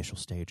during the initial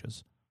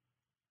stages?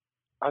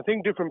 I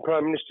think different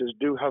prime ministers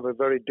do have a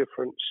very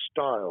different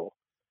style.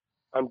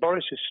 And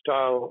Boris's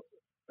style,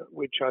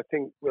 which I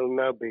think will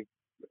now be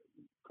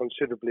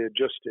considerably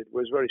adjusted,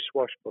 was very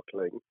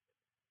swashbuckling.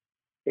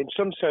 In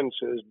some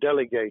senses,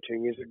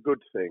 delegating is a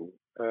good thing,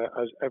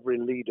 as every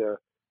leader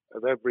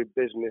of every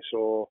business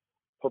or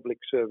public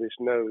service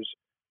knows.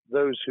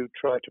 Those who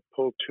try to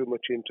pull too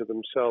much into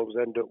themselves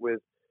end up with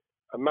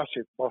a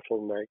massive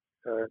bottleneck,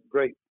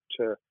 great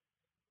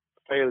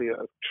failure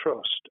of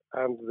trust,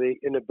 and the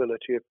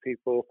inability of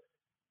people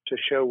to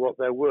show what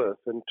they're worth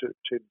and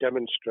to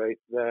demonstrate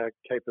their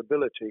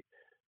capability.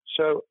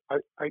 So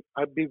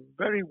I'd be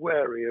very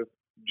wary of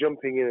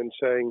jumping in and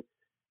saying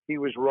he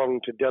was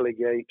wrong to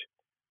delegate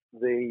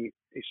the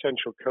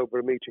essential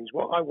COBRA meetings.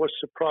 What I was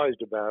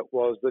surprised about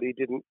was that he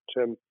didn't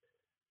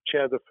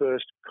chair the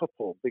first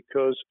couple,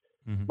 because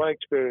my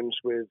experience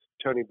with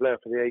Tony Blair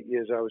for the 8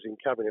 years I was in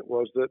Cabinet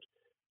was that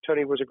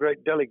Tony was a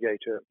great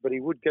delegator, but he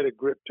would get a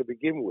grip to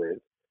begin with,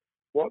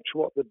 watch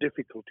what the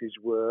difficulties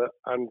were,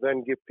 and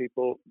then give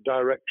people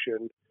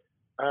direction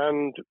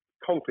and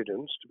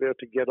confidence to be able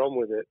to get on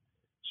with it.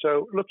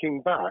 So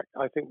looking back,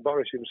 I think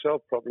Boris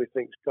himself probably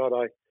thinks, God,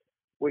 I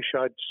wish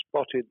I'd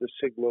spotted the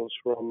signals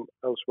from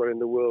elsewhere in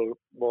the world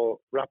more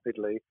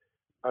rapidly,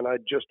 and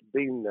I'd just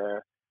been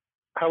there.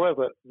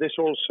 However, this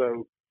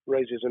also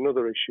raises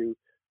another issue.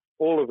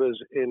 All of us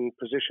in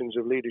positions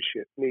of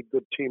leadership need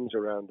good teams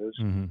around us.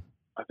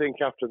 I think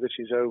after this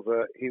is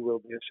over, he will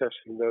be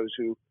assessing those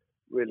who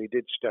really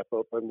did step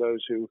up and those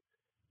who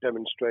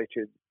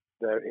demonstrated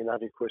their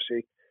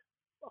inadequacy.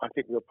 I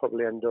think we'll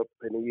probably end up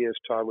in a year's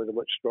time with a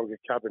much stronger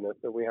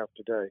cabinet than we have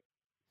today.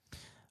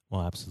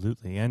 Well,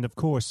 absolutely. And of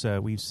course,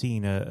 we've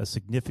seen a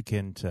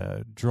significant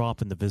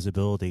drop in the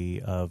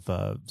visibility of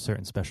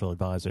certain special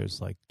advisors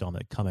like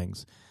Dominic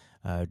Cummings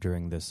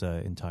during this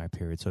entire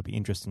period. So it'd be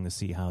interesting to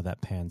see how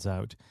that pans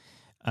out.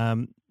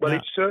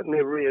 It's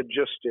certainly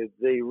readjusted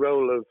the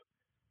role of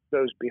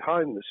those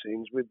behind the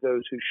scenes with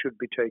those who should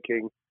be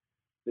taking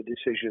the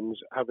decisions,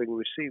 having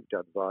received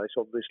advice.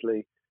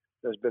 Obviously,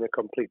 there's been a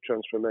complete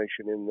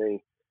transformation in the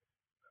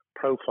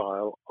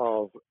profile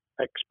of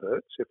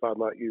experts, if I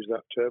might use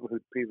that term,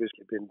 who'd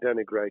previously been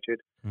denigrated.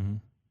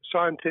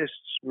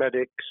 Scientists,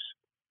 medics,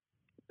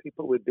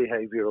 people with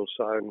behavioral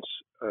science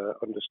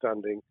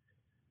understanding.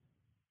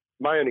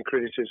 My only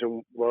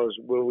criticism was,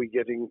 were we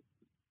getting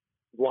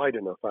wide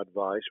enough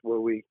advice? Were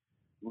we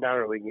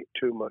narrowing it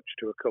too much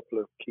to a couple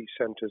of key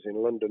centres in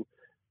London?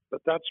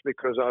 But that's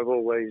because I've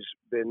always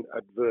been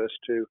adverse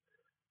to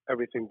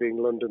everything being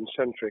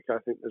London-centric. I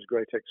think there's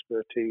great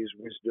expertise,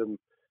 wisdom,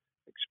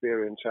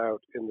 experience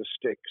out in the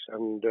sticks,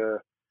 and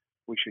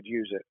we should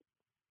use it.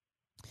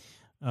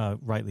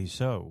 Rightly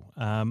so.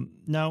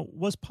 Now,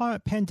 was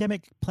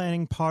pandemic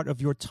planning part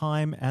of your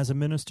time as a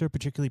minister,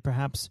 particularly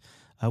perhaps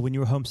when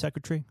you were Home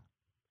Secretary?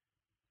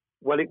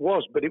 Well, it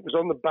was, but it was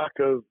on the back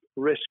of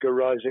risk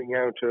arising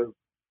out of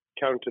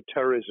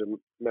counter-terrorism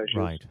measures.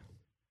 Right.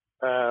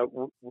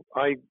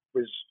 I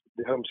was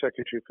the Home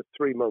Secretary for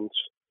 3 months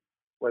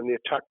when the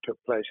attack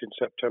took place in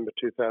September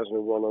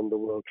 2001 on the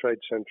World Trade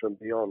Center and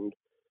beyond.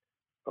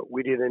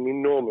 We did an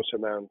enormous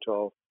amount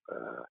of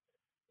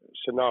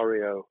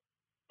scenario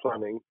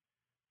planning,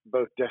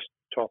 both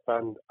desktop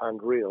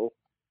and real.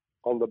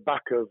 On the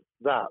back of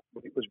that,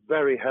 it was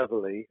very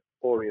heavily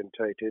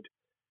orientated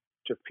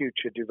to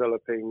future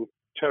developing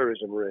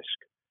terrorism risk.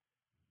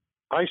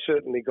 I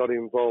certainly got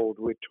involved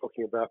with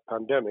talking about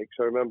pandemics.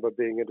 I remember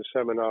being at a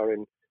seminar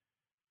in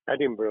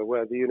Edinburgh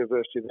where the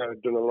university there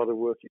had done a lot of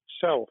work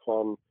itself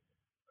on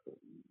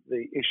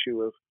the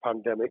issue of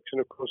pandemics.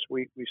 And of course,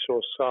 we saw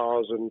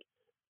SARS and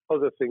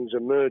other things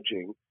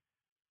emerging.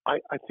 I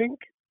think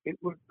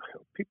people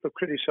have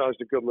criticised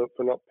the government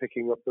for not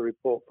picking up the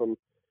report from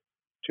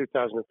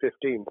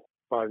 2015,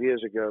 5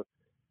 years ago.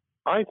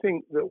 I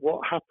think that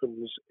what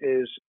happens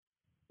is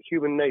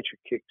human nature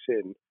kicks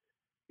in.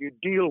 You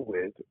deal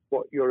with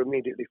what you're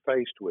immediately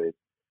faced with.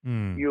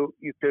 You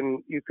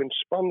can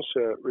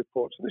sponsor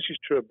reports, and this is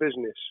true of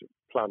business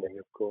planning,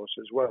 of course,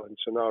 as well, and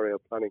scenario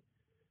planning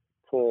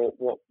for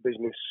what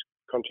business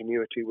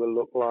continuity will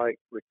look like,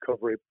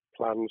 recovery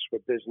plans for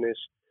business,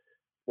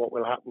 what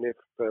will happen if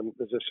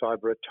there's a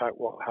cyber attack,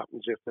 what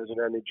happens if there's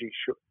an energy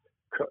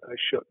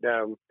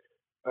shutdown.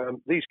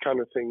 These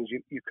kind of things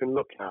you can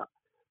look at,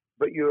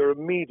 but you're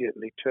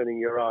immediately turning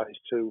your eyes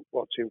to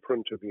what's in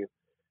front of you.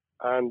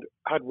 And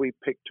had we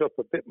picked up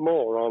a bit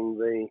more on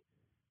the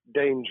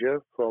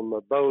danger from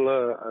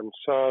Ebola and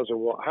SARS and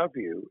what have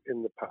you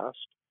in the past,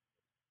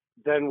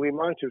 then we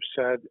might have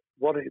said,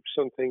 what if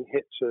something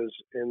hits us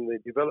in the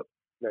developed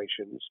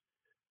nations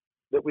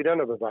that we don't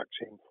have a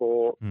vaccine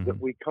for, that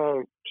we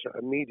can't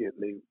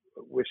immediately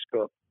whisk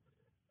up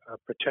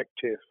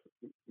protective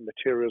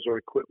materials or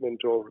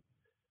equipment, or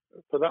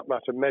for that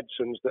matter,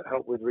 medicines that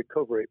help with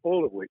recovery,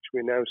 all of which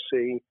we now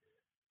see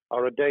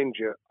are a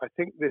danger. I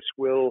think this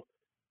will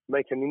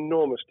make an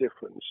enormous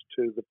difference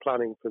to the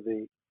planning for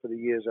the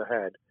years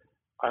ahead.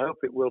 I hope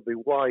it will be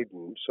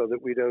widened so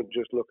that we don't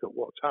just look at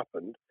what's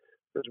happened,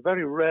 but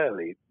very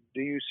rarely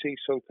do you see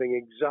something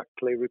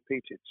exactly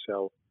repeat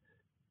itself.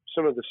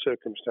 Some of the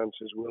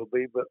circumstances will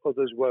be, but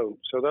others won't.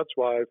 So that's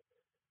why I've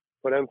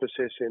put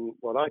emphasis in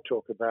what I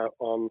talk about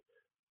on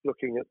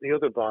looking at the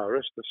other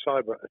virus, the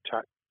cyber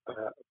attack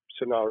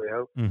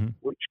scenario,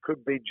 which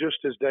could be just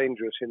as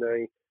dangerous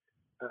in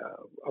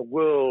a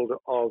world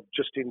of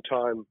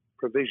just-in-time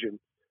provision.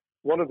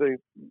 One of the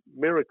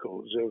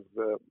miracles of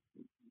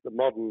the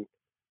modern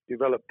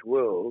developed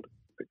world,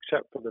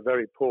 except for the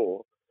very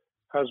poor,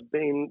 has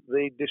been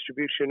the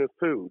distribution of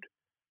food.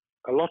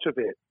 A lot of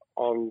it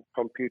on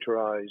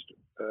computerized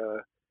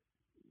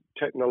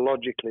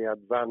technologically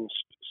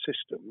advanced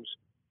systems,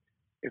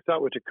 if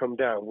that were to come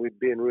down, we'd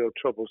be in real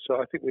trouble.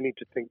 So I think we need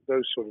to think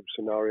those sort of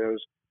scenarios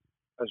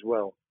as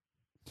well.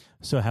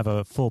 So have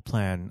a full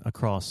plan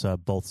across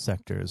both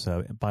sectors,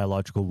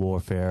 biological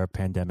warfare,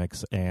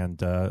 pandemics, and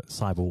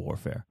cyber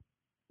warfare.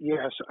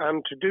 Yes,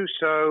 and to do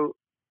so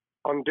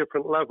on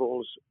different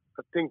levels.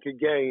 I think,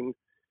 again,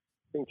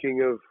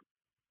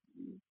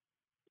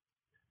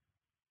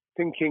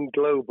 thinking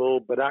global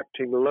but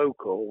acting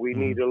local, we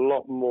need a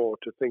lot more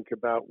to think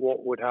about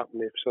what would happen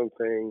if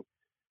something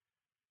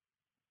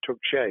took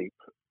shape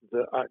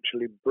that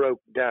actually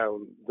broke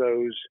down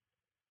those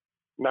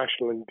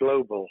national and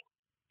global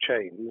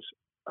chains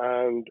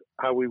and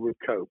how we would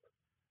cope.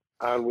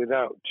 And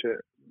without,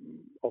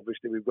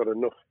 obviously, we've got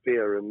enough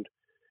fear and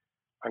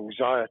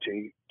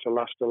anxiety to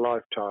last a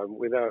lifetime.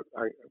 Without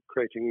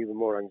creating even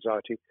more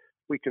anxiety,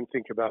 we can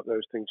think about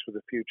those things for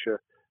the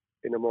future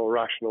in a more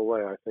rational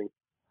way, I think.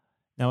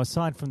 Now,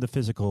 aside from the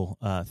physical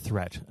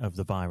threat of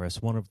the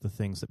virus, one of the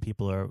things that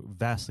people are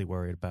vastly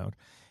worried about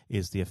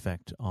is the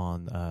effect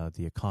on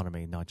the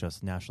economy, not just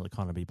the national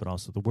economy, but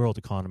also the world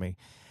economy.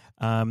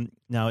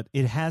 Now,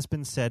 it has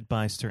been said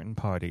by certain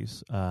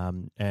parties,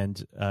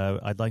 and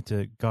I'd like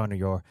to garner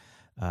your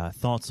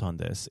thoughts on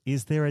this.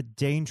 Is there a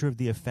danger of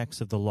the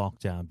effects of the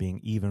lockdown being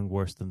even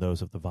worse than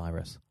those of the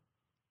virus?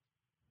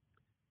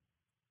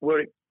 Were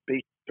it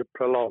be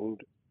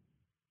prolonged,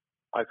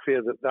 I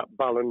fear that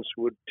balance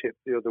would tip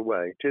the other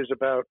way. It is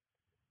about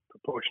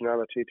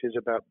proportionality. It is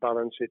about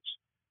balance. It's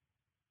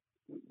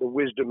the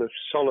wisdom of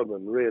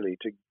Solomon, really,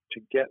 to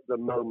get the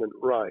moment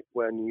right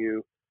when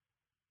you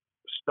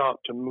start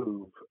to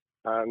move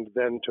and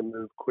then to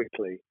move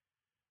quickly.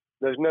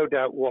 There's no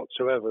doubt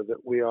whatsoever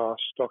that we are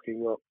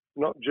stocking up,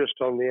 not just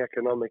on the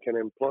economic and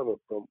employment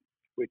front,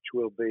 which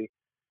will be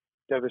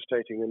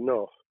devastating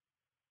enough,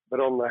 but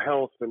on the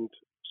health and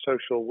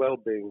social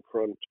well-being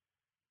front,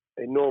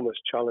 enormous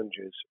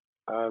challenges,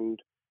 and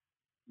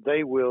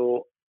they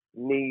will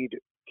need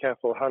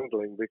careful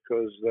handling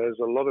because there's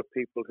a lot of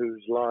people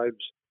whose lives,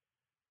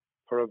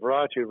 for a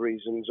variety of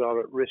reasons, are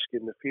at risk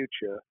in the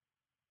future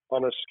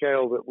on a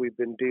scale that we've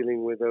been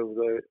dealing with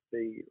over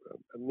the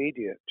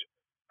immediate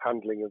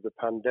handling of the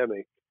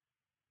pandemic,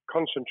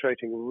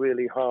 concentrating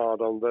really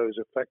hard on those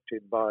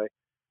affected by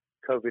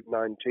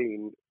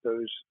COVID-19,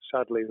 those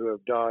sadly who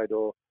have died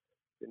or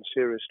been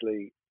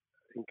seriously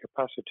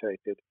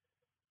incapacitated.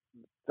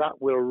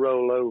 That will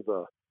roll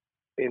over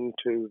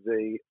into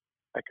the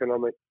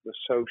economic, the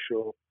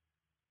social,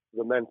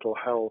 the mental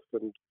health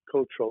and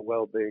cultural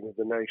well-being of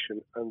the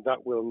nation, and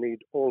that will need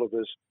all of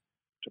us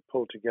to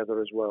pull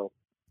together as well.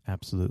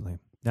 Absolutely.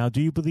 Now,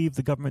 do you believe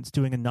the government's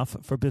doing enough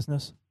for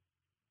business?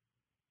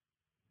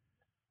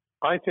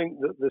 I think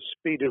that the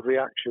speed of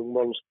reaction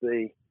once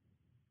the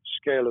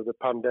scale of the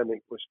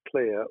pandemic was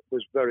clear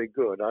was very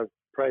good. I've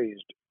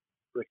praised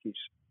Rishi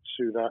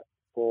Sunak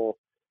for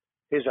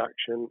his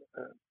action.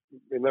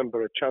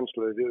 Remember, a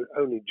chancellor who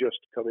only just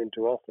come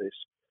into office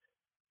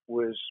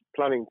was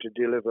planning to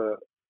deliver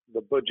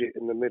the budget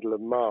in the middle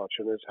of March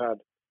and has had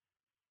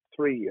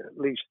at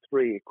least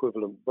three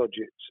equivalent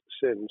budgets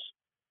since.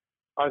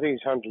 I think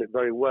he's handled it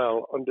very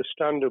well.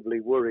 Understandably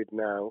worried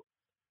now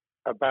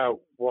about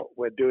what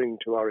we're doing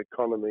to our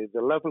economy.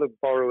 The level of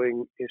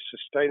borrowing is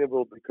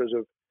sustainable because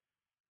of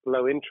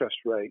low interest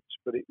rates,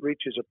 but it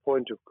reaches a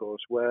point, of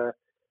course, where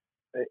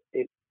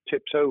it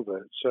tips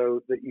over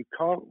so that you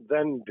can't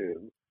then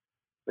do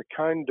the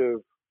kind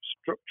of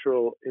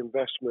structural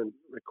investment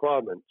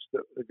requirements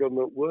that the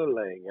government were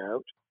laying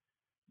out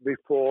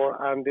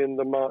before and in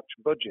the March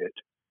budget.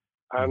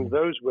 And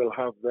those will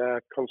have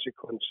their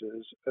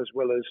consequences as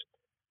well as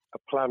a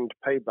planned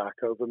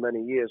payback over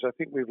many years. I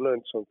think we've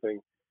learned something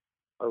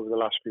over the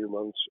last few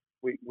months.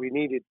 We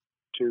needed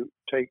to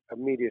take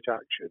immediate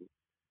action.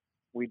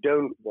 We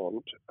don't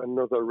want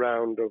another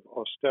round of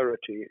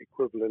austerity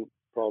equivalent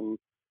from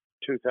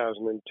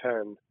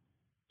 2010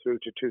 through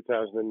to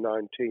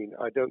 2019.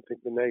 I don't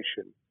think the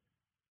nation,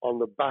 on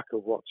the back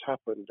of what's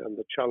happened and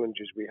the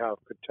challenges we have,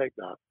 could take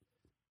that.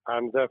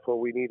 And therefore,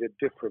 we need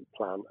a different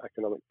plan,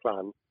 economic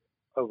plan,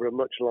 over a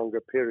much longer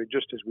period,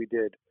 just as we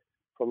did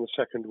from the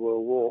Second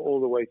World War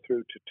all the way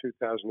through to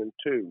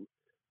 2002,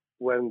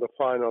 when the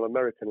final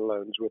American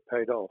loans were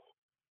paid off.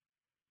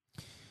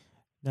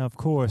 Now, of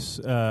course,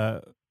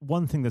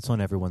 one thing that's on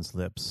everyone's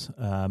lips,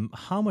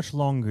 how much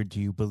longer do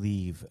you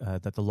believe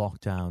that the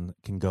lockdown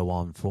can go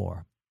on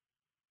for?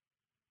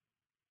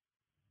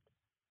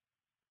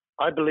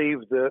 I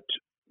believe that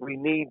we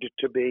need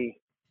to be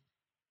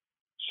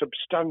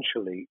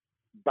substantially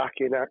back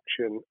in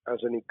action as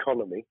an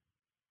economy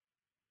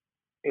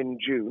in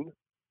June.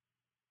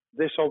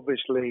 This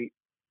obviously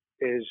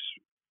is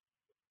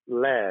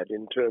led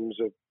in terms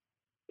of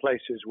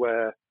places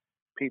where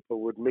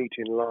people would meet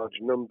in large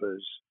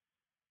numbers,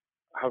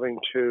 having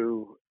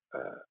to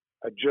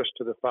adjust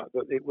to the fact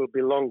that it will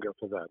be longer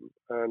for them.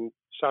 And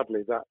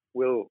sadly, that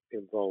will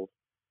involve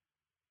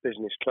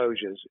business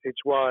closures.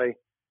 It's why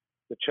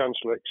the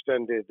Chancellor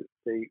extended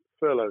the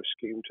furlough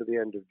scheme to the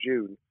end of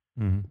June,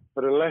 Mm.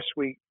 But unless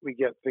we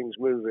get things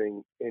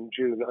moving in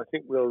June, I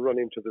think we'll run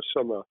into the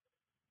summer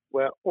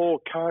where all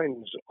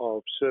kinds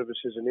of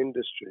services and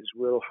industries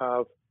will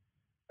have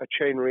a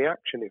chain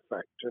reaction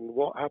effect. And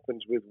what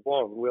happens with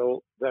one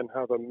will then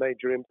have a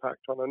major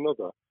impact on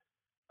another.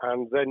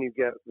 And then you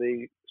get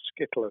the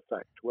skittle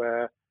effect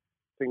where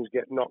things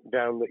get knocked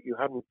down that you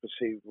hadn't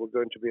perceived were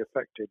going to be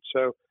affected.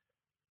 So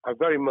I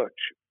very much,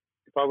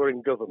 if I were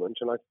in government,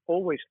 and I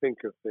always think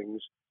of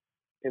things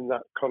in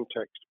that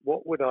context,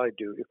 what would I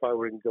do if I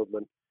were in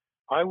government?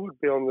 I would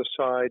be on the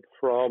side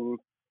from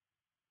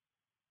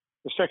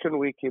the second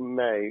week in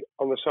May,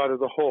 on the side of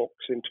the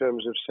hawks in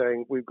terms of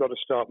saying we've got to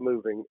start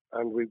moving,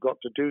 and we've got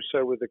to do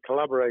so with the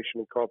collaboration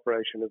and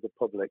cooperation of the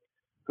public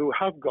who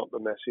have got the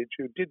message,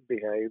 who did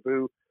behave,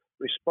 who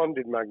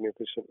responded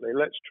magnificently.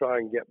 Let's try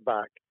and get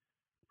back,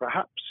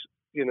 perhaps,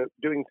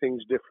 doing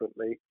things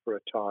differently for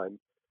a time,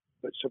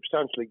 but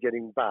substantially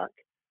getting back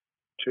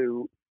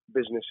to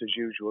business as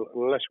usual.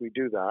 And unless we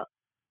do that,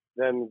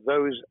 then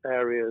those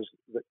areas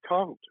that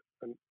can't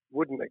and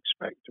wouldn't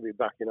expect to be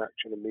back in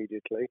action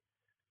immediately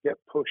get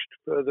pushed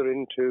further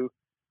into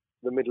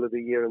the middle of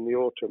the year and the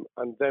autumn,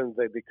 and then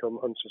they become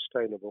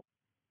unsustainable.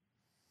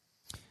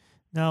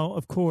 Now,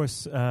 of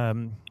course,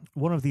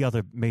 one of the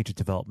other major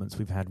developments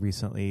we've had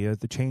recently are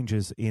the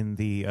changes in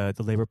the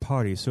Labour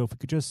Party. So if we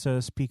could just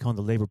speak on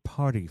the Labour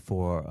Party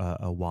for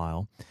a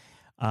while.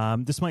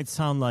 This might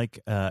sound like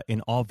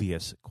an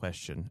obvious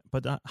question,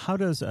 but how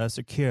does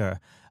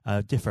Secure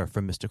differ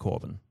from Mr.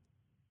 Corbyn?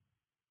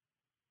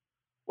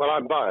 Well,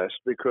 I'm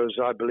biased because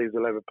I believe the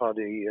Labour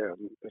Party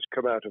has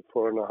come out of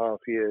 4.5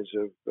 years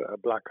of a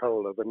black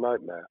hole of a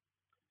nightmare,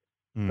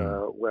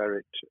 where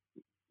it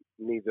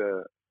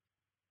neither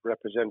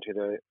represented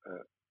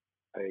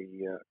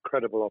a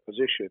credible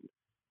opposition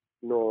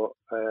nor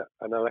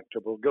an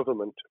electable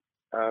government,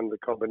 and the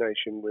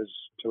combination was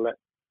to let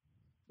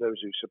those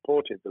who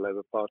supported the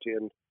Labour Party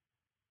and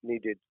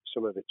needed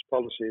some of its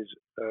policies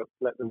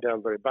let them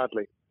down very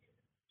badly.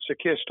 Sir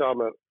Keir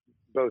Starmer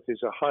both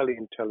is a highly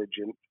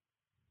intelligent,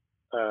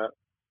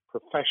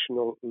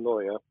 professional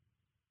lawyer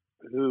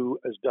who,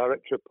 as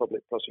Director of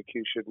Public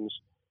Prosecutions,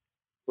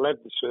 led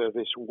the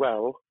service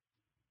well,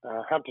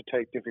 had to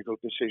take difficult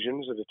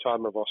decisions at a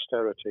time of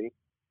austerity,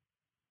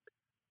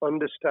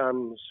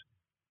 understands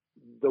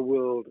the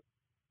world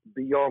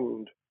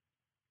beyond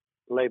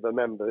Labour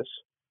members,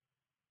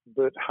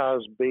 but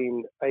has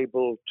been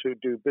able to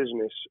do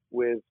business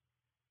with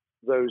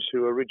those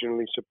who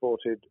originally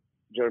supported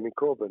Jeremy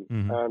Corbyn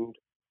and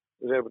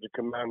was able to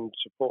command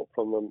support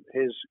from them.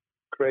 His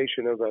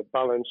creation of a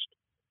balanced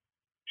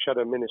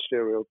shadow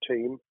ministerial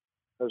team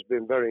has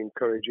been very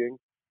encouraging.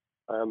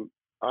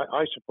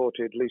 I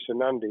supported Lisa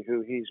Nandy,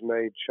 who he's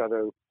made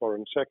Shadow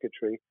Foreign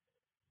Secretary,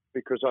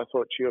 because I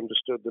thought she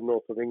understood the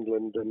north of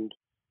England and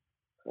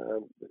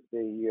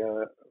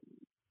the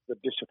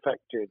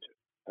disaffected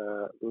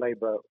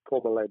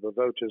former Labour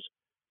voters.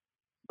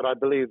 But I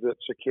believe that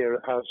Sir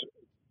Keir has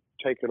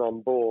taken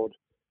on board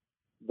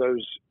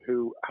those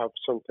who have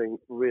something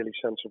really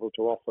sensible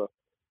to offer,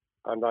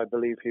 and I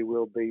believe he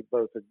will be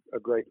both a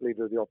great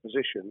leader of the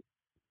opposition.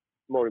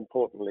 More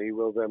importantly, he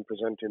will then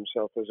present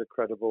himself as a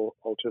credible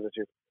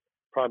alternative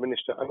Prime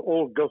Minister. And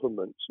all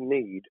governments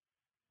need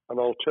an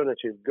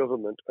alternative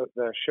government at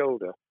their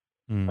shoulder.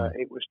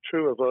 It was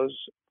true of us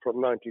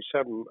from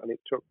 97, and it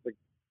took the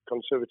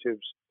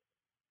Conservatives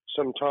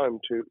some time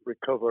to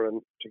recover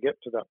and to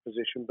get to that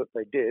position, but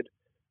they did,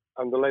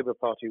 and the Labour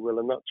Party will,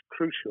 and that's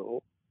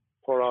crucial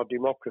for our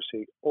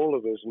democracy. All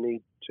of us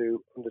need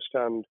to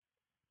understand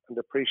and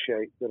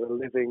appreciate that a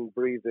living,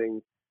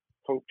 breathing,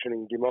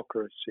 functioning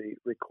democracy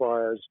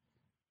requires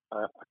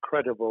a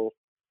credible,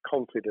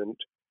 confident,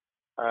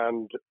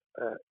 and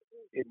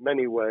in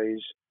many ways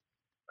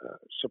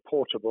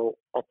supportable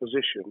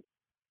opposition,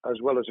 as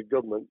well as a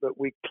government that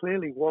we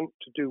clearly want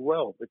to do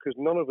well, because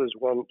none of us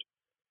want,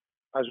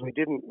 as we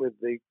didn't with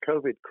the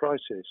COVID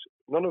crisis,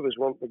 none of us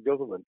want the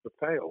government to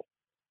fail.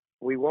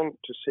 We want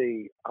to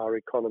see our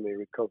economy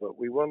recover.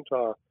 We want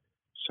our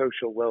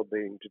social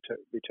well-being to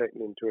be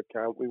taken into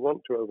account. We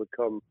want to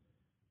overcome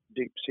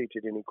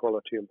deep-seated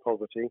inequality and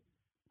poverty,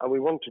 and we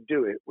want to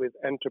do it with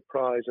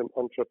enterprise and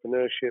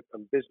entrepreneurship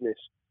and business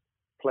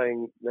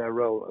playing their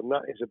role. And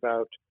that is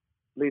about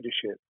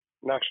leadership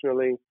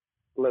nationally,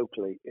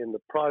 locally, in the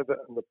private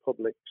and the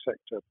public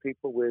sector,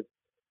 people with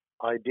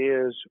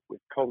ideas, with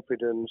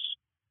confidence,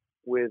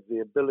 with the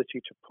ability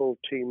to pull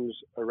teams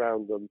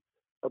around them,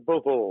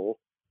 above all,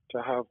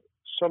 to have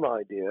some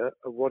idea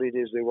of what it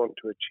is they want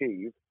to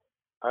achieve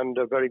and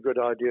a very good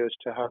idea as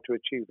to how to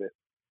achieve it.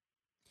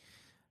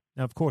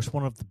 Now, of course,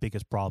 one of the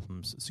biggest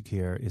problems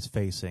Secure is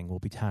facing will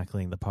be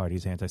tackling the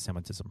party's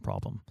anti-Semitism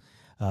problem.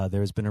 There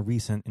has been a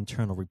recent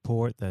internal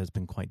report that has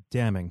been quite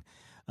damning.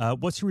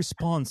 What's your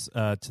response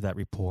to that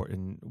report,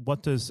 and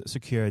what does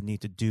Secure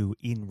need to do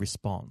in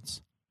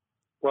response?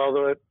 Well,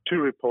 there are two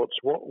reports.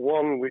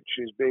 One which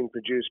is being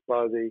produced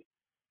by the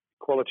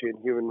Equality and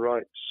Human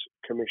Rights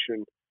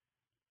Commission,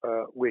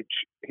 which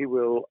he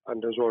will,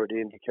 and has already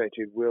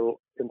indicated,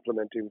 will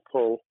implement in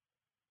full.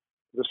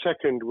 The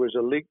second was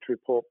a leaked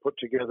report put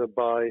together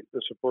by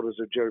the supporters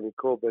of Jeremy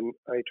Corbyn,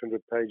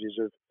 800 pages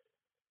of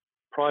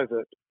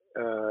private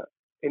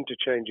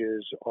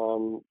interchanges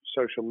on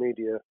social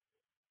media,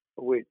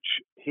 which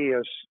he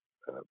has,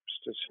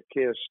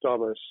 Keir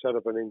Starmer, set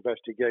up an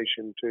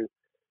investigation to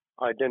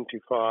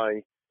identify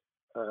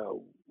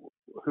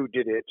who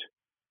did it,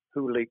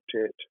 who leaked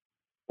it,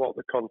 what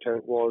the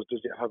content was,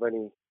 does it have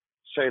any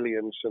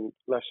salience and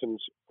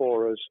lessons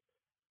for us,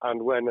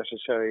 and where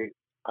necessary,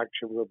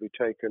 action will be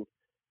taken.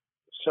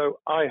 So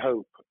I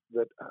hope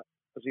that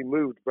as he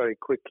moved very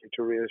quickly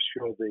to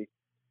reassure the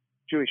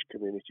Jewish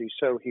community,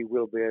 so he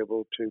will be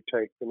able to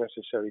take the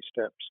necessary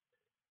steps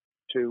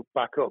to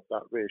back up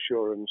that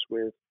reassurance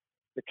with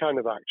the kind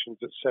of actions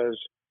that says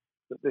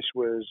that this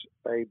was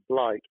a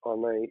blight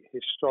on a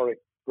historic,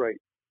 great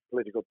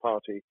political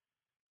party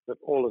that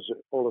all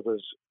of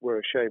us were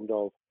ashamed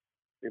of.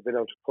 We've been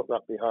able to put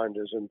that behind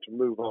us and to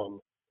move on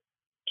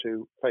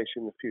to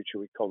facing the future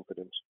with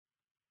confidence.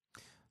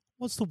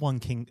 What's the one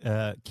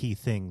key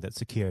thing that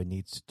Sir Keir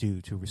needs to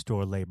do to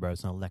restore Labour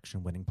as an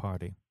election-winning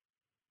party?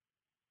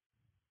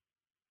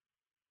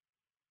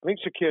 I think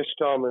Sir Keir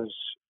Starmer's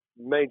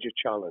major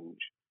challenge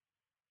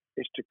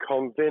is to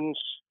convince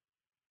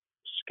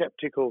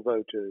sceptical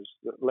voters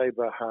that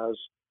Labour has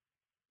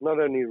not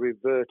only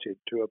reverted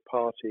to a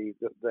party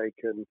that they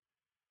can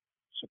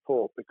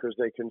support because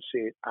they can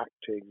see it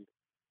acting,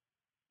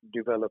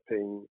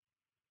 developing,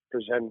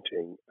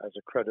 presenting as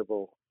a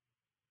credible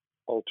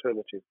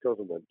alternative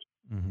government,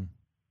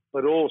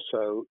 but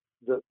also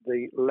that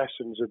the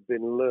lessons have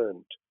been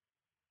learned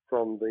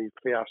from the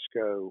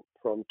fiasco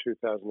from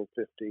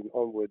 2015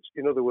 onwards.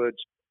 In other words,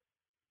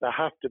 there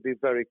have to be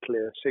very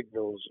clear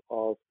signals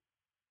of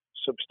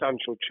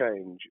substantial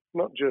change,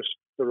 not just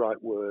the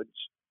right words,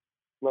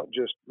 not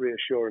just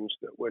reassurance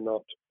that we're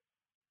not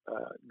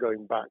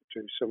going back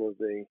to some of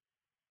the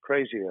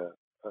crazier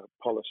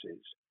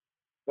policies,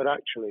 but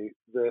actually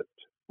that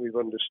we've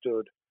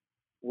understood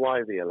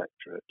why the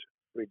electorate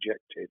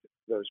rejected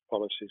those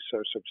policies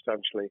so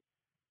substantially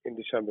in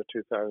December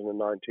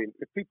 2019.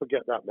 If people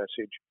get that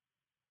message,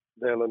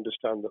 they'll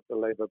understand that the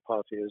Labour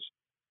Party has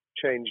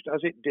changed,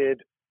 as it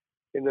did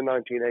in the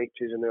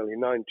 1980s and early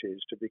 90s,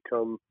 to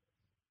become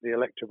the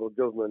electable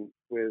government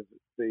with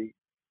the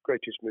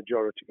greatest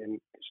majority in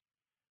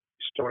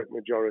historic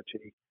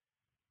majority,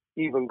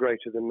 even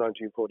greater than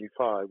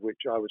 1945, which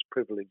I was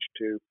privileged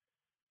to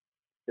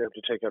be able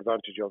to take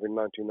advantage of in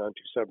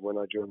 1997 when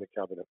I joined the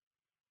cabinet.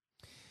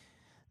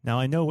 Now,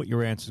 I know what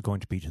your answer is going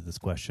to be to this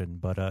question,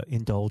 but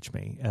indulge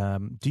me.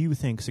 Do you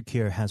think Sir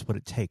Keir has what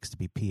it takes to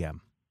be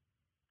PM?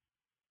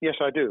 Yes,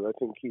 I do. I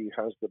think he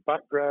has the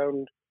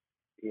background,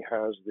 he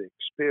has the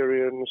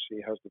experience, he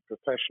has the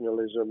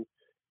professionalism,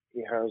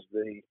 he has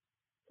the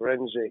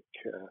forensic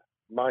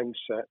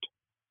mindset,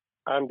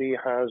 and he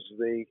has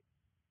the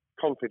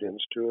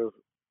confidence to have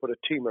put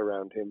a team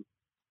around him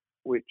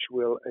which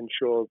will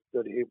ensure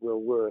that it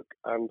will work.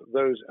 And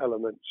those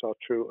elements are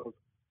true of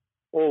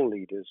all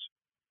leaders.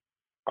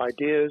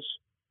 Ideas,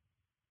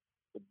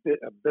 the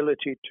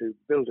ability to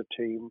build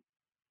a team,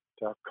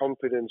 to have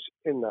confidence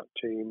in that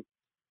team,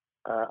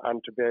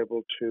 and to be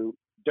able to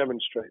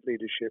demonstrate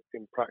leadership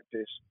in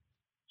practice,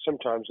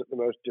 sometimes at the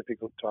most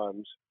difficult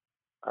times.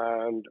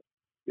 And,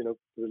 you know,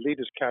 the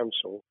Leaders'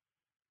 Council,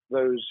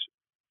 those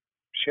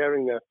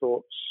sharing their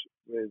thoughts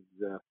with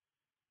the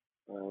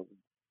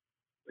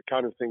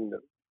kind of thing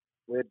that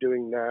we're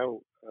doing now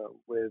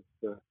with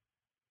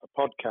a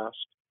podcast,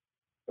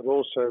 but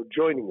also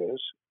joining us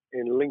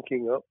in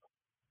linking up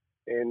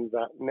in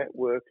that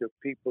network of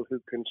people who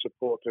can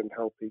support and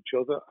help each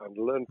other and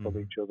learn from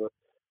each other.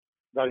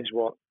 That is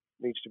what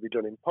needs to be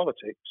done in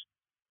politics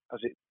as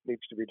it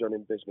needs to be done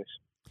in business.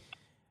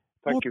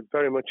 Thank you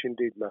very much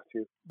indeed,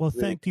 Matthew. Well,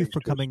 thank you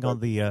for coming on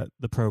the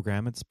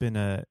program. It's been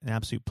an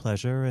absolute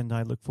pleasure, and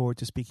I look forward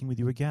to speaking with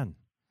you again.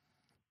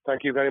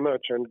 Thank you very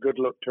much, and good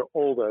luck to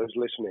all those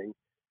listening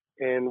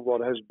in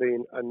what has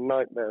been a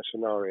nightmare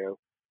scenario.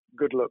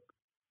 Good luck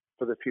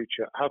for the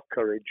future. Have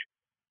courage,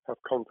 have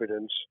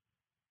confidence,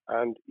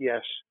 and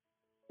yes,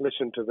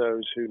 listen to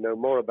those who know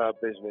more about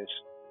business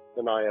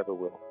than I ever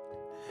will.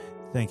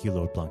 Thank you,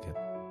 Lord Plunkett.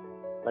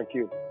 Thank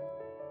you.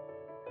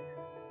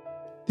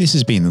 This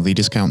has been the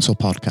Leaders' Council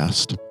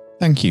podcast.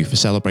 Thank you for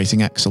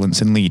celebrating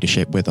excellence in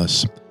leadership with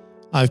us.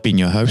 I've been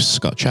your host,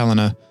 Scott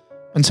Challoner.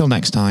 Until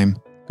next time,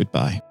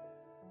 goodbye.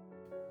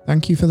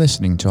 Thank you for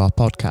listening to our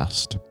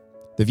podcast.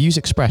 The views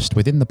expressed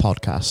within the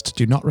podcast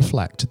do not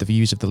reflect the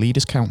views of the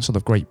Leaders' Council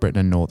of Great Britain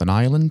and Northern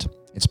Ireland,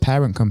 its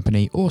parent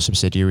company or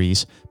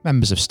subsidiaries,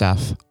 members of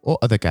staff, or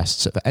other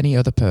guests of any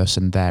other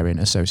person therein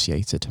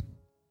associated.